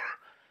case for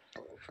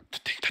the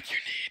thing that you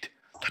need,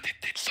 that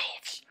it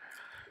solves.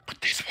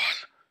 But this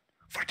one,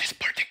 for this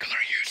particular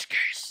use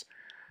case,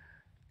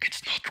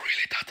 it's not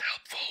really that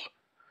helpful.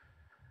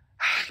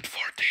 And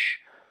for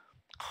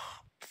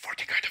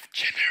the kind of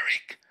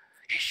generic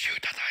issue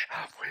that I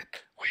have with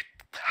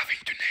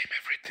having to name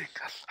everything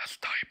as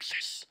types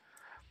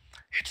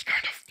it's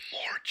kind of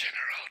more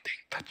general thing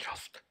than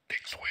just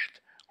things with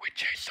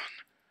JSON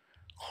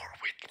or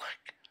with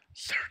like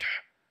Zerde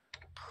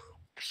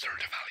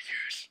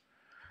values.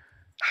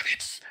 And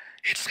it's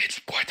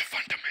quite a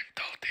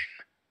fundamental thing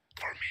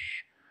for me.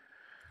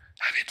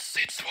 And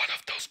it's one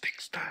of those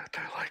things that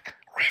like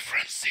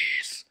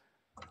references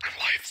and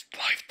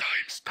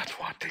lifetimes, that's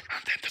one thing,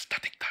 and then the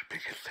static typing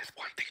is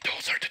one thing.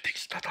 Those are the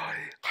things that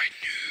I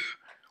knew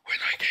when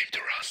I came to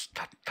Rust,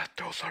 that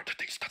those are the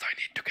things that I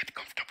need to get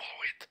comfortable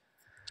with.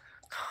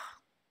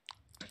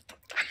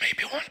 And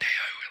maybe one day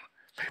I will.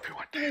 Maybe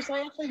one day. Yes,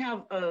 I actually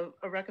have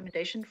a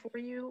recommendation for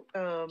you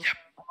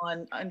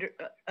on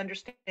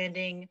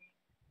understanding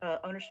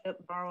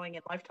ownership, borrowing,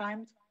 and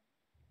lifetimes.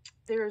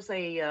 There's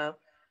a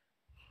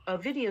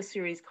video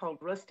series called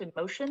Rust in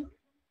Motion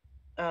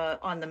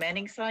on the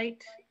Manning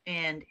site,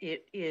 and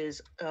it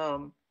is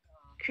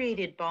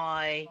created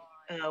by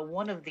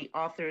one of the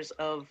authors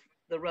of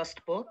the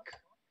Rust book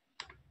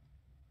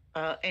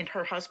and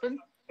her husband,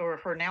 or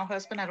her now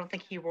husband. I don't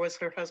think he was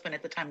her husband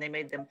at the time they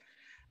made them.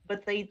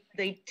 But they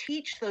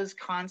teach those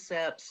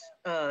concepts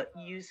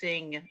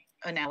using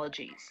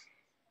analogies,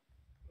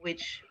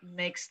 which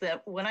makes them,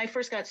 when I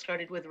first got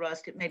started with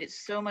Rust, it made it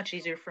so much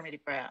easier for me to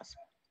grasp.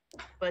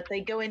 But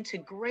they go into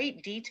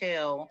great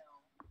detail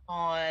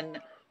on,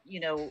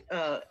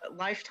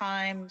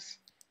 lifetimes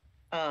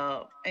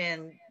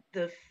and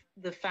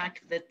the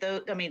fact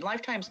that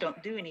lifetimes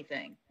don't do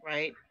anything,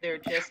 right? They're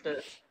just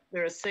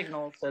they're a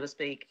signal, so to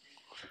speak.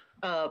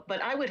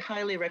 But I would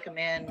highly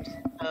recommend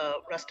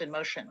Rust in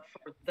Motion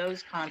for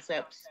those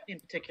concepts in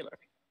particular.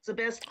 It's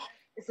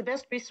the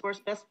best resource,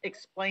 best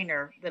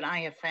explainer that I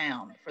have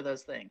found for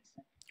those things.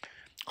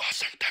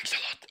 Awesome, thanks a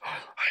lot.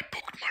 I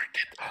bookmarked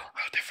it.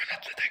 I'll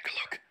definitely take a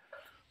look.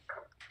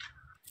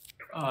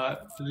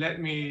 Let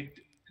me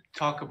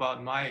talk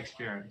about my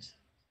experience.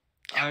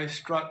 I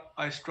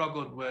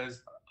struggled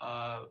with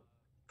a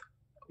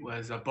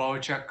ball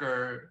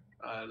checker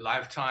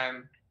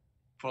lifetime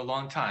for a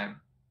long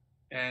time,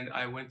 and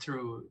I went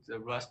through the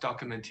Rust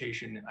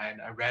documentation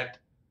and I read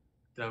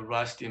the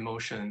Rust in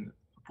Motion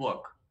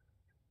book.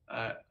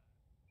 I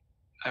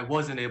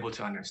wasn't able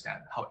to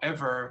understand.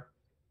 However,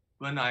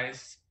 when I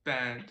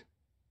spent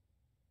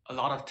a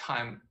lot of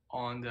time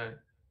on the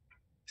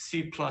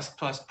C++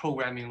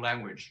 programming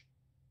language,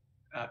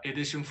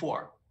 edition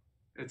 4,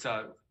 it's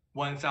a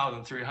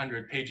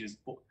 1,300 pages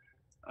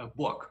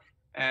book,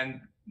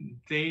 and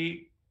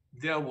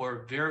there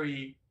were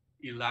very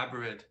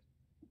elaborate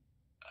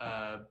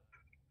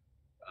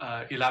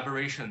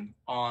elaboration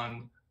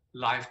on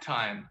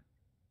lifetime,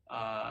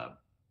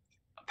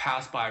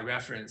 pass by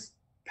reference,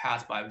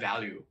 pass by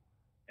value,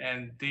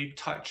 and they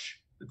touch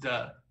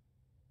the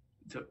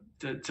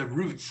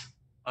roots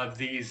of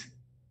these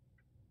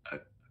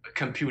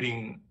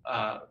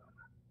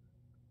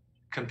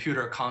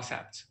computer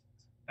concepts.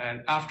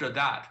 And after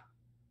that,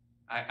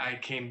 I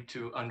came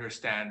to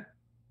understand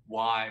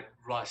why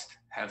Rust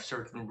have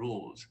certain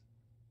rules,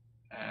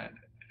 and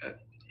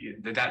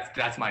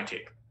that's my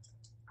take.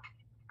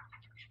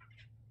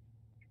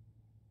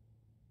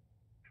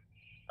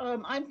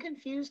 I'm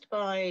confused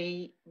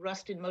by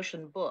Rust in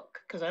Motion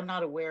book because I'm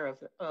not aware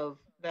of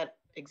that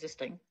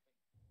existing.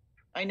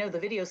 I know the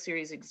video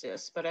series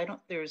exists, but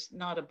there's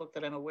not a book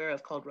that I'm aware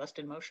of called Rust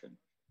in Motion.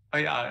 Oh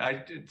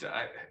yeah,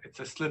 it's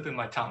a slip in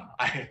my tongue.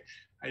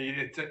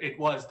 It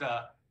was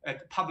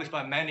published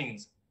by Manning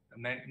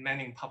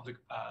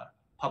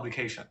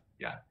publication.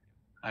 Yeah,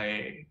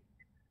 I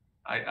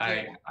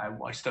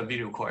watched the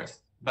video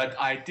course, but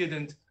I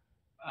didn't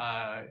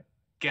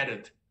get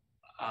it.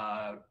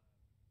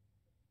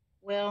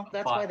 Well,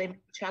 that's why they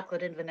make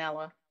chocolate and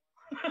vanilla.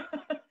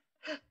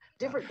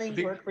 Different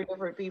things work for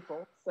different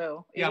people.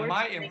 So yeah,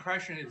 my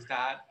impression is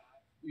that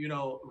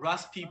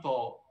Rust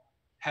people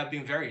have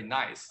been very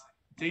nice.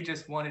 They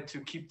just wanted to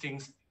keep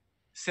things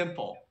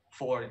simple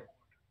for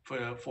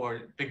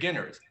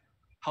beginners.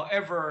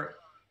 However,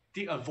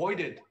 they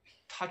avoided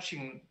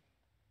touching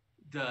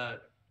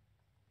the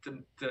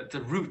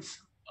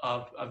roots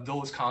of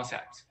those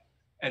concepts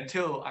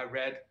until I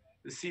read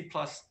the C++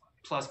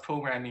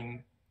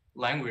 programming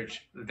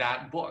language,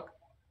 that book,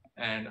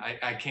 and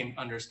I came to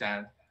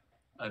understand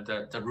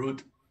the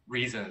root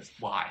reasons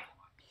why.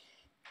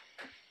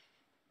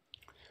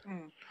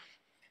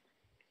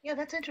 Yeah,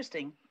 that's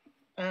interesting.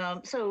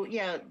 So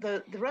yeah,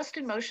 the Rust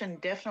in Motion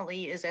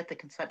definitely is at the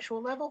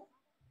conceptual level.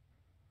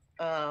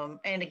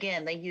 And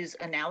again, they use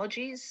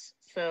analogies,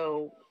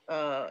 so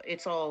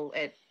it's all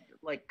at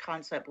like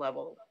concept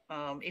level.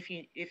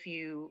 If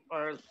you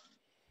are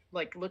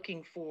like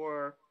looking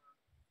for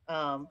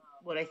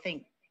what I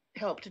think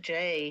helped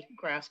Jay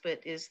grasp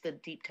it is the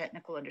deep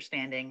technical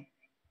understanding.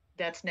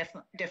 That's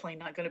definitely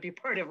not going to be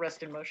part of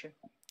Rust in Motion.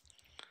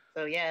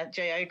 So yeah,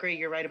 Jay, I agree.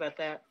 You're right about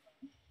that.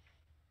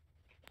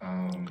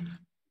 I'm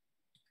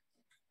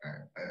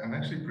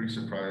actually pretty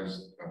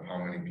surprised of how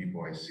many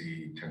people I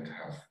see tend to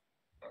have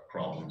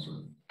problems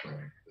with like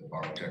the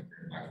bar check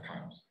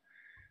lifetimes.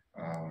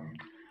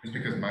 Just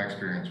because my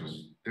experience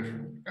was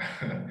different.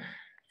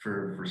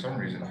 For some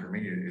reason, for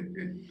me,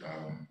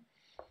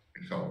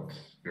 it felt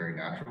very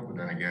natural. But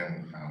then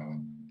again,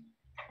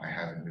 I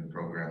haven't been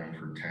programming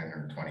for 10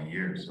 or 20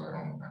 years, so I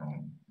don't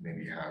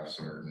maybe have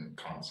certain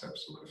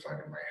concepts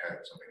solidified in my head.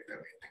 So maybe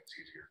that made things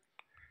easier.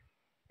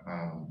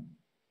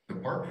 The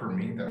part for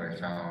me that I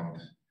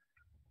found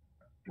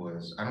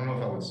was, I don't know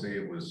if I would say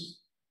it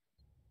was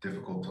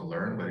difficult to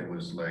learn, but it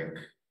was like,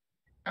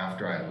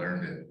 after I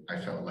learned it,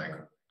 I felt like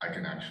I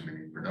can actually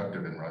be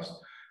productive in Rust,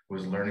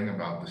 was learning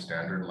about the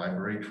standard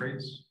library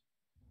traits.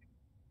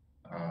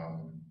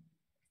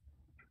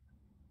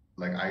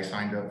 Like I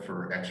signed up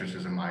for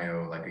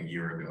Exorcism.io like a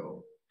year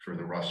ago for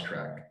the Rust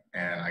track,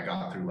 and I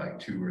got through like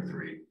 2 or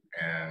 3,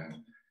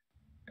 and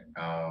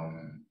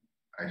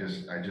I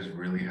just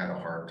really had a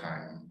hard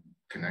time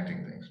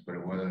connecting things. But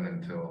it wasn't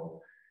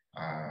until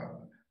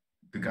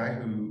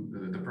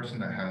the person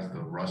that has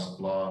the Rust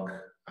blog,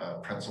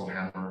 Pretzel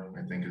Hammer,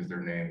 I think is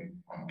their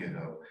name on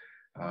GitHub.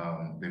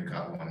 They've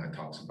got one that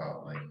talks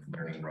about like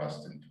learning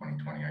Rust in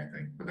 2020, I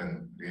think. But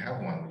then they have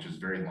one which is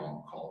very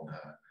long called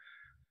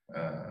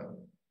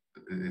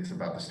it's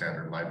about the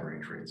standard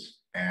library traits,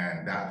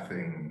 and that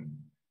thing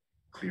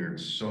cleared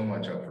so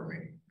much up for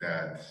me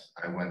that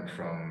I went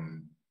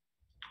from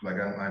like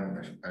I'm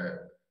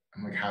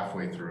like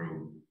halfway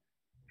through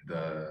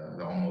the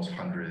almost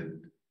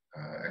 100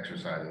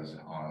 exercises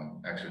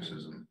on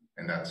exorcism,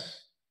 and that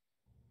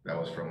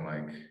was from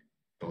like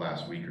the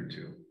last week or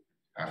two.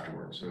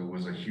 afterwards. So it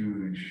was a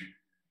huge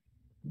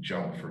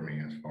jump for me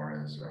as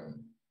far as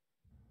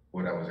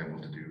what I was able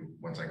to do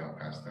once I got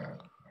past that.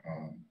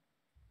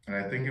 And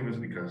I think it was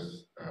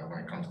because when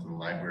it comes to the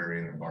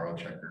library and the borrow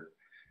checker,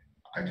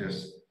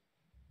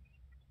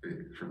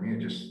 for me, it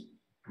just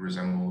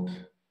resembled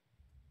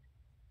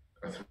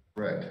a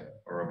thread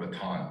or a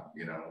baton,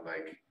 you know,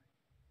 like,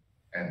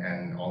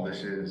 and all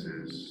this is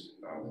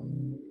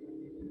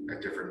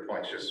at different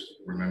points, just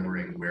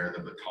remembering where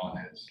the baton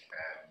is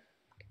and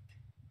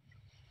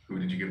who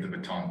did you give the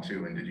baton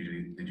to, and did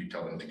you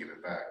tell them to give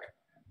it back?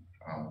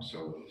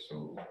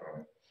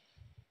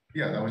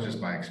 Yeah, that was just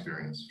my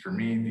experience. For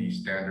me, the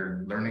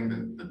standard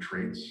learning the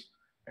traits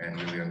and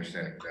really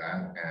understanding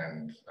that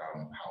and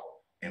how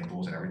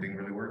impulse and everything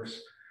really works.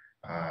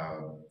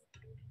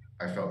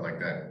 I felt like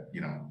that,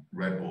 you know,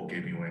 Red Bull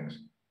gave me wings.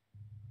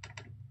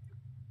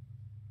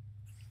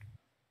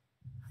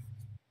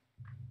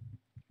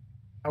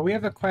 We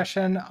have a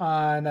question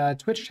on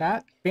Twitch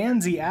chat.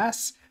 Banzi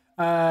asks,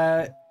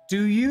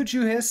 do you,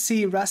 Juhis,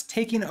 see Rust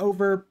taking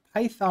over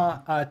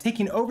Python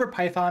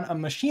on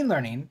machine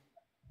learning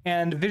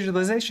and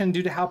visualization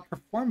due to how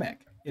performant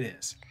it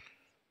is?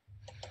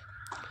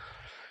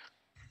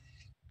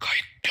 I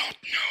don't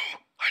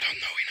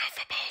know enough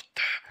about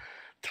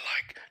the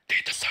like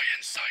data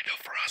science side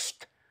of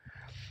Rust.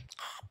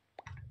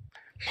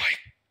 My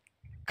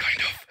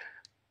kind of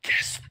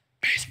guess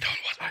based on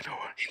what I know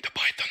in the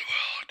Python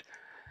world,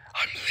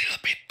 I'm a little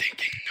bit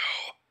thinking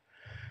no.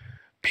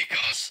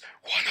 Because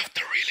one of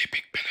the really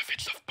big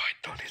benefits of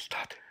Python is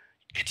that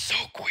it's so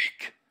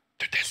quick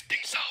to test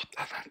things out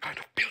and then kind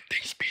of build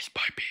things piece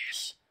by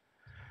piece.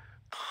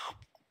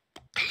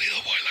 A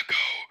little while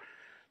ago,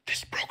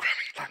 this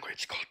programming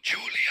language called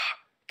Julia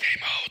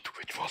came out,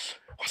 which was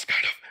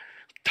kind of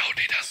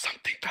touted as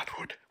something that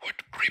would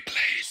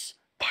replace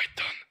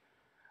Python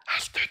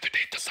as the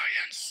data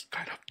science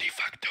kind of de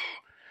facto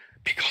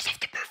because of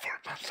the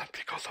performance and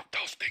because of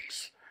those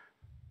things.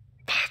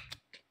 But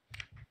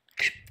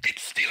it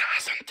still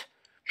hasn't.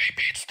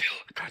 Maybe it's still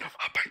kind of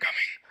up and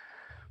coming,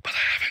 but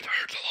I haven't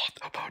heard a lot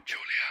about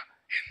Julia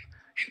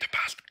in the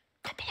past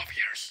couple of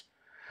years.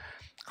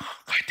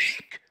 I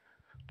think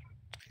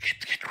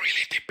it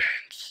really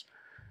depends.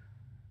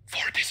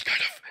 For this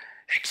kind of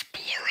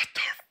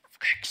explorative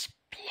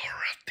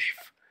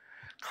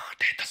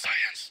data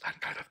science and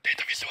kind of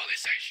data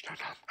visualization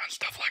and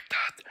stuff like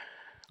that,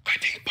 I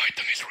think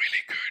Python is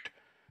really good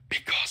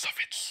because of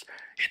its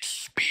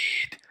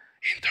speed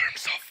in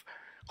terms of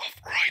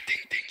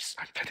writing things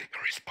and getting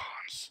a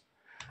response.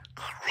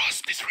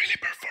 Rust is really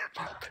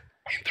performant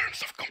in terms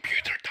of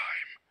computer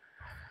time,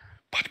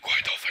 but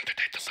quite often the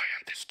data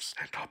scientists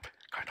end up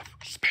kind of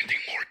spending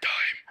more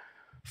time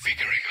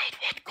figuring out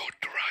what code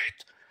to write,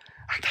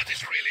 and that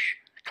is really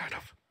kind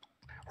of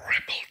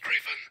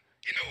REPL-driven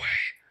in a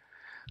way.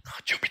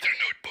 Jupyter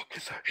Notebook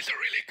is a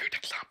really good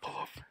example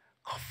of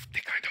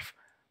the kind of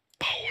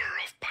power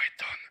of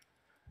Python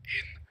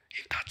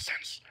in that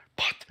sense.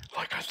 But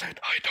like I said,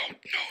 I don't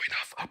know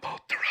enough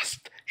about the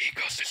Rust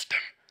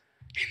ecosystem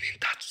in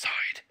that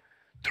side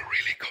to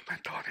really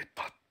comment on it.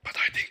 But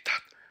I think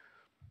that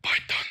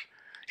Python,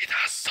 it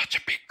has such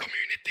a big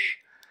community,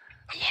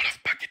 a lot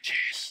of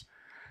packages,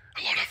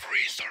 a lot of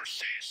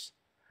resources,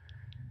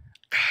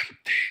 and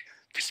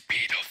the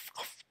speed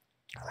of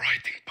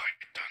writing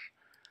Python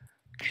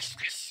is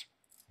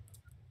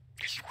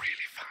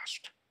really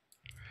fast.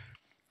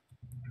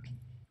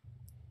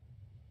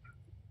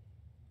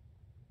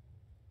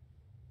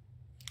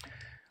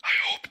 I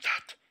hope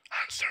that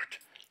answered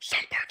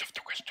some part of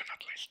the question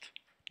at least.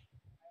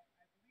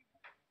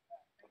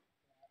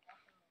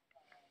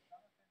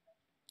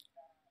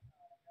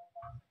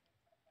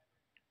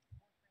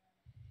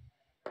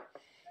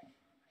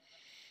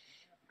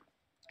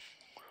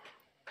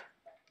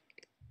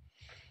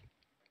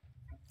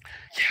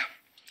 Yeah,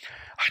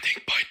 I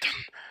think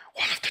Python,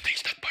 one of the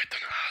things that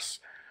Python has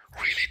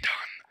really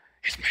done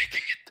is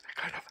making it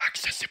kind of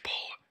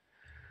accessible,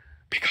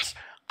 because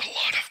a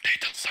lot of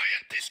data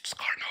scientists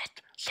are not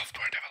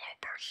software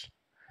developers.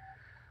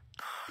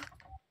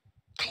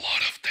 A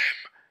lot of them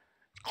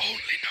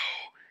only know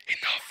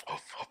enough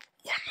of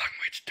one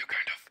language to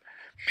kind of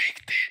make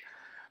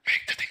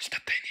the things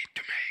that they need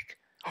to make.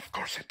 Of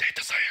course, in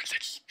data science,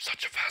 it's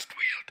such a vast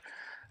field,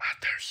 and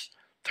there's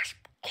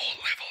all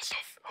levels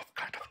of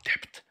kind of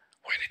depth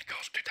when it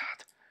goes to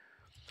that.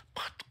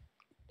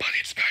 But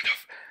it's kind of,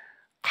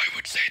 I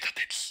would say that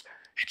it's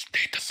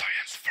data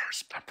science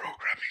first and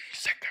programming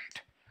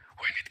second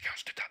when it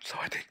comes to that. So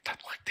I think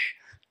that like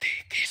the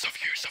ease of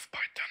use of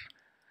Python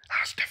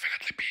has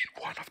definitely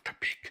been one of the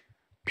big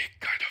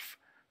kind of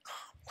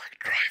like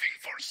driving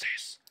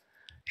forces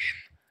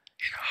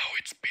in how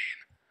it's been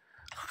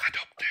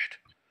adopted.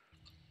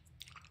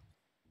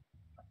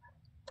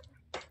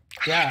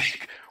 And Yeah. I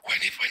think when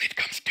it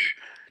comes to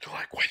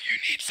like when you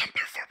need some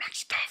performance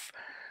stuff,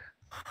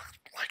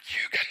 like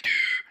you can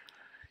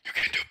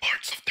do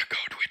parts of the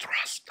code with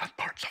Rust and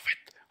parts of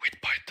it with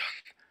Python.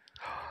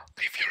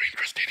 If you're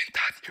interested in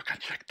that, you can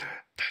check the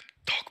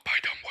talk by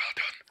Dom Well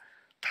Done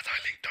that I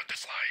linked on the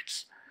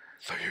slides.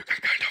 So you can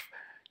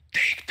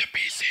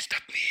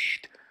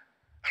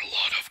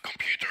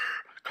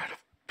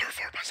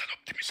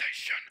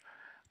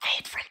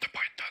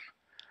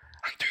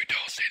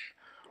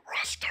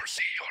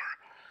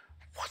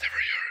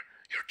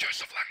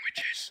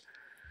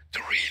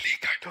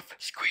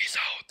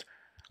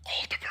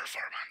all the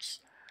performance,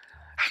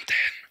 and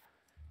then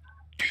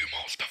do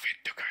most of it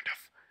to kind of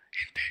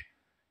in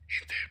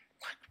the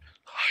like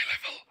high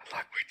level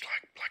language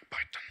like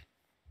Python.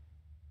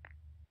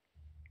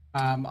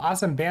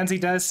 Awesome. Banzi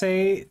does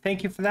say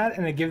thank you for that,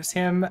 and it gives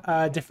him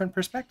a different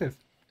perspective.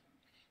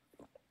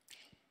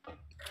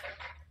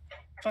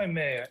 If I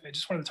may, I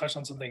just wanted to touch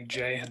on something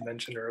Jay had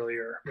mentioned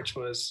earlier, which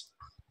was,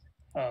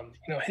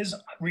 his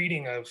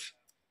reading of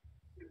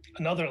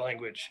another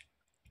language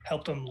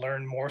helped him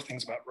learn more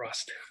things about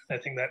Rust. I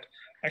think that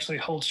actually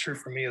holds true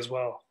for me as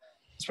well,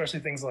 especially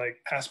things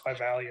like pass by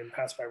value and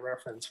pass by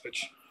reference,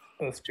 which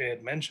both Jay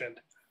had mentioned.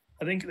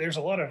 I think there's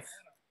a lot of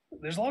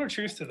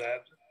truth to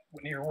that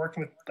when you're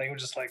working with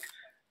languages like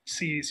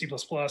C, C++,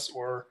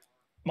 or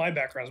my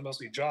background is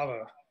mostly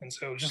Java. And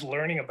so just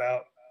learning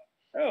about,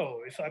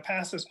 if I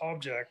pass this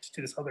object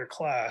to this other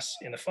class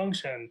in a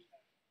function,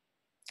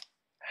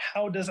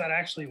 how does that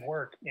actually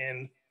work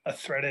in a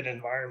threaded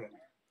environment?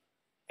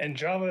 And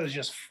Java is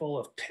just full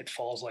of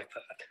pitfalls like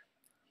that.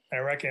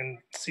 And I reckon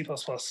C++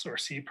 or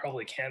C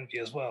probably can be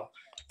as well.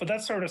 But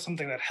that's sort of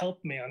something that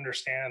helped me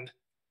understand,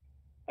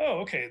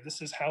 okay, this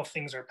is how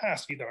things are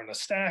passed, either on a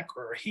stack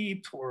or a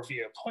heap or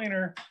via a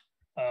pointer.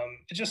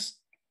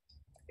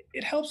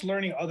 It helps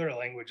learning other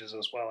languages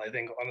as well, I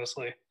think,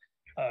 honestly.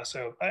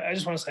 So I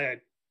just want to say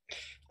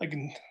I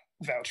can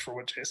vouch for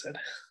what Jay said.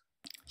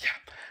 Yeah,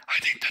 I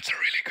think that's a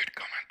really good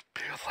comment,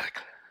 because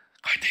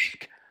I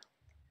think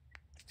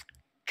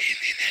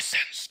in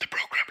essence the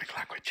programming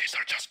languages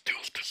are just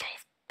tools to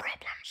solve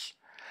problems,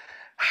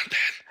 and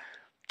then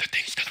the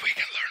things that we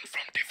can learn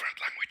from different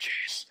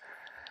languages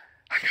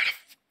and kind of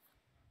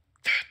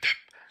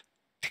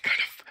the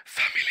kind of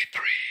family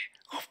tree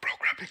of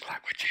programming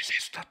languages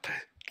is that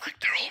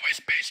they're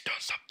always based on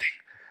something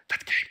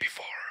that came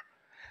before,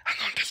 and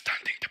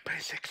understanding the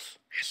basics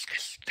is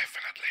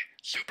definitely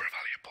super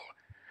valuable.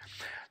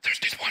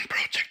 There's this one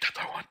project that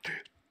I want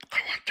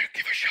to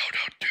give a shout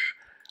out to.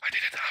 I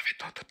didn't have it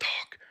on the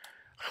talk.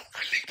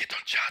 I'll link it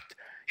on chat.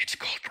 It's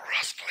called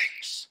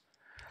Rustlings,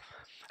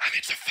 and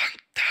it's a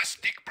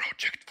fantastic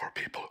project for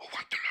people who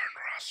want to learn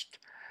Rust.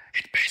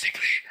 It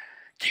basically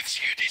gives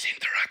you these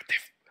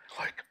interactive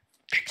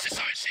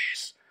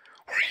exercises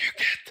where you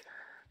get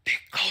the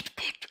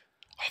output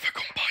of a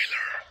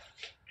compiler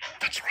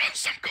that's run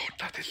some code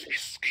that is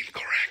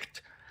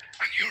incorrect,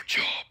 and your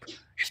job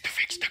is to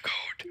fix the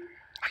code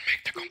and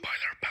make the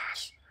compiler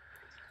pass.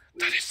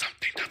 That is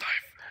something that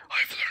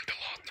I've learned a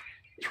lot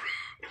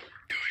through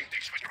doing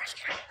things with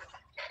Rustling.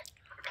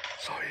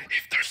 So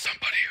if there's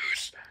somebody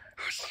who's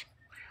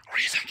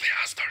recently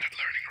has started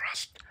learning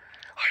Rust,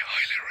 I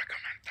highly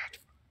recommend that.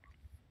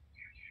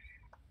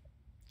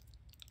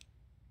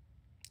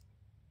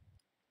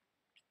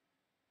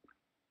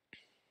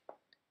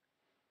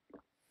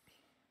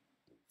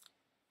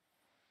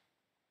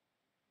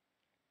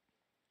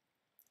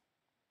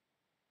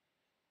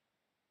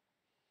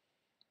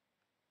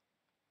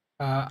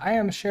 I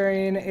am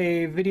sharing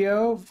a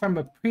video from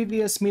a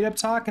previous meetup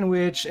talk in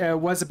which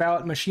was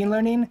about machine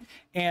learning,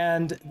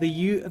 and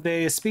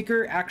the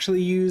speaker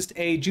actually used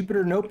a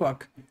Jupyter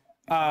notebook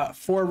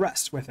for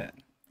Rust with it.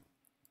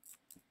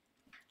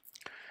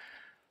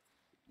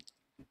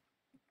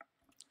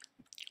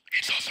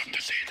 It's awesome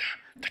to see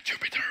the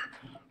Jupyter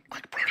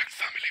product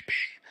family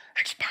being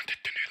expanded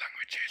to new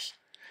languages.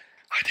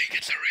 I think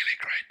it's a really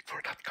great for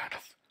that kind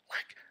of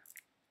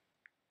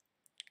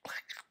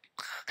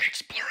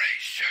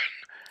exploration,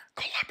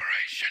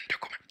 collaboration,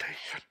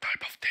 documentation type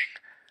of thing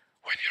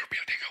when you're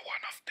building a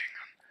one-off thing.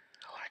 And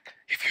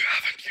if you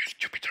haven't used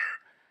Jupyter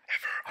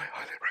ever, I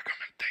highly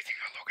recommend taking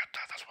a look at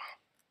that as well.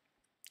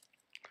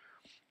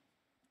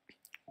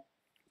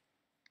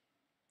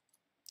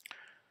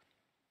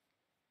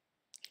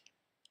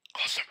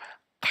 Awesome.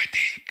 I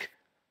think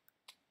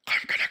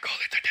I'm gonna call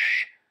it a day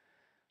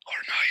or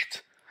night,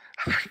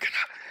 and I'm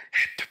gonna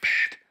head to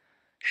bed.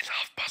 It's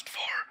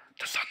 4:30.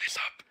 The sun is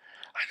up.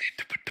 I need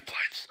to put the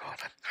blinds on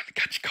and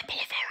catch a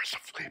couple of hours of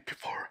sleep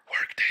before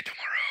work day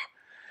tomorrow.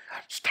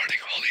 I'm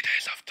starting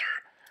holidays after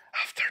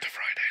the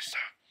Friday,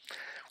 so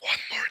one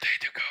more day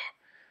to go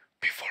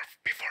before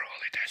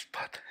holidays.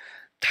 But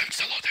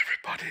thanks a lot,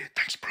 everybody.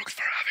 Thanks, Brooks,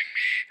 for having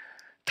me.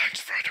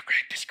 Thanks for the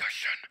great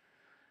discussion.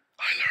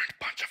 I learned a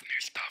bunch of new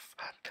stuff,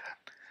 and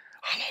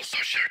I'll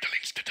also share the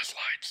links to the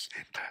slides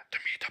in the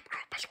meetup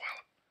group as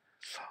well.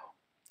 So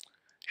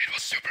it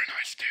was super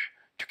nice to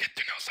get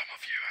to know some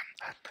of you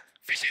and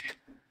visit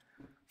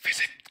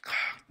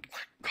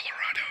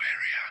Colorado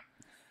area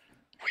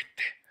with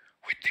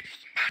the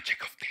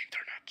magic of the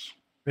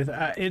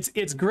internet.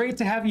 It's great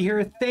to have you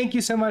here. Thank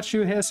you so much,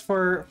 Juhis,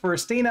 for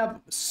staying up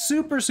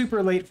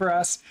super late for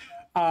us.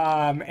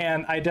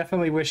 And I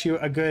definitely wish you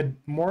a good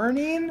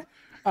morning.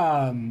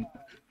 And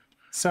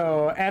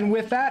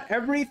with that,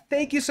 everybody,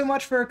 thank you so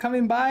much for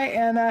coming by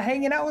and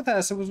hanging out with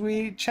us as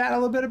we chat a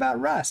little bit about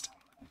Rust.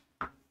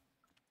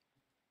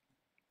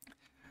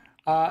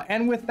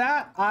 And with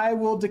that, I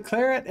will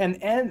declare it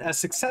a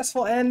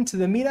successful end to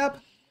the meetup.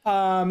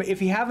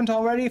 If you haven't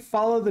already,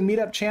 follow the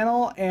meetup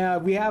channel.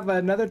 We have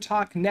another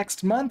talk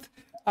next month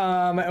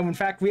And in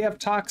fact, we have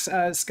talks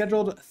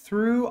scheduled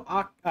through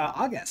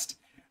August.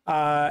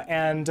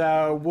 And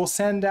we'll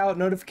send out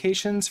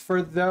notifications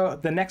for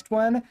the next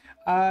one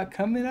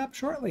coming up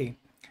shortly.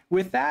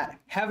 With that,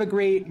 have a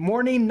great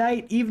morning,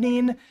 night,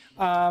 evening,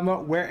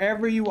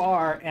 wherever you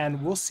are,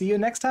 and we'll see you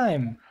next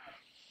time.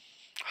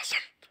 Awesome.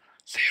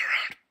 See you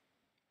around.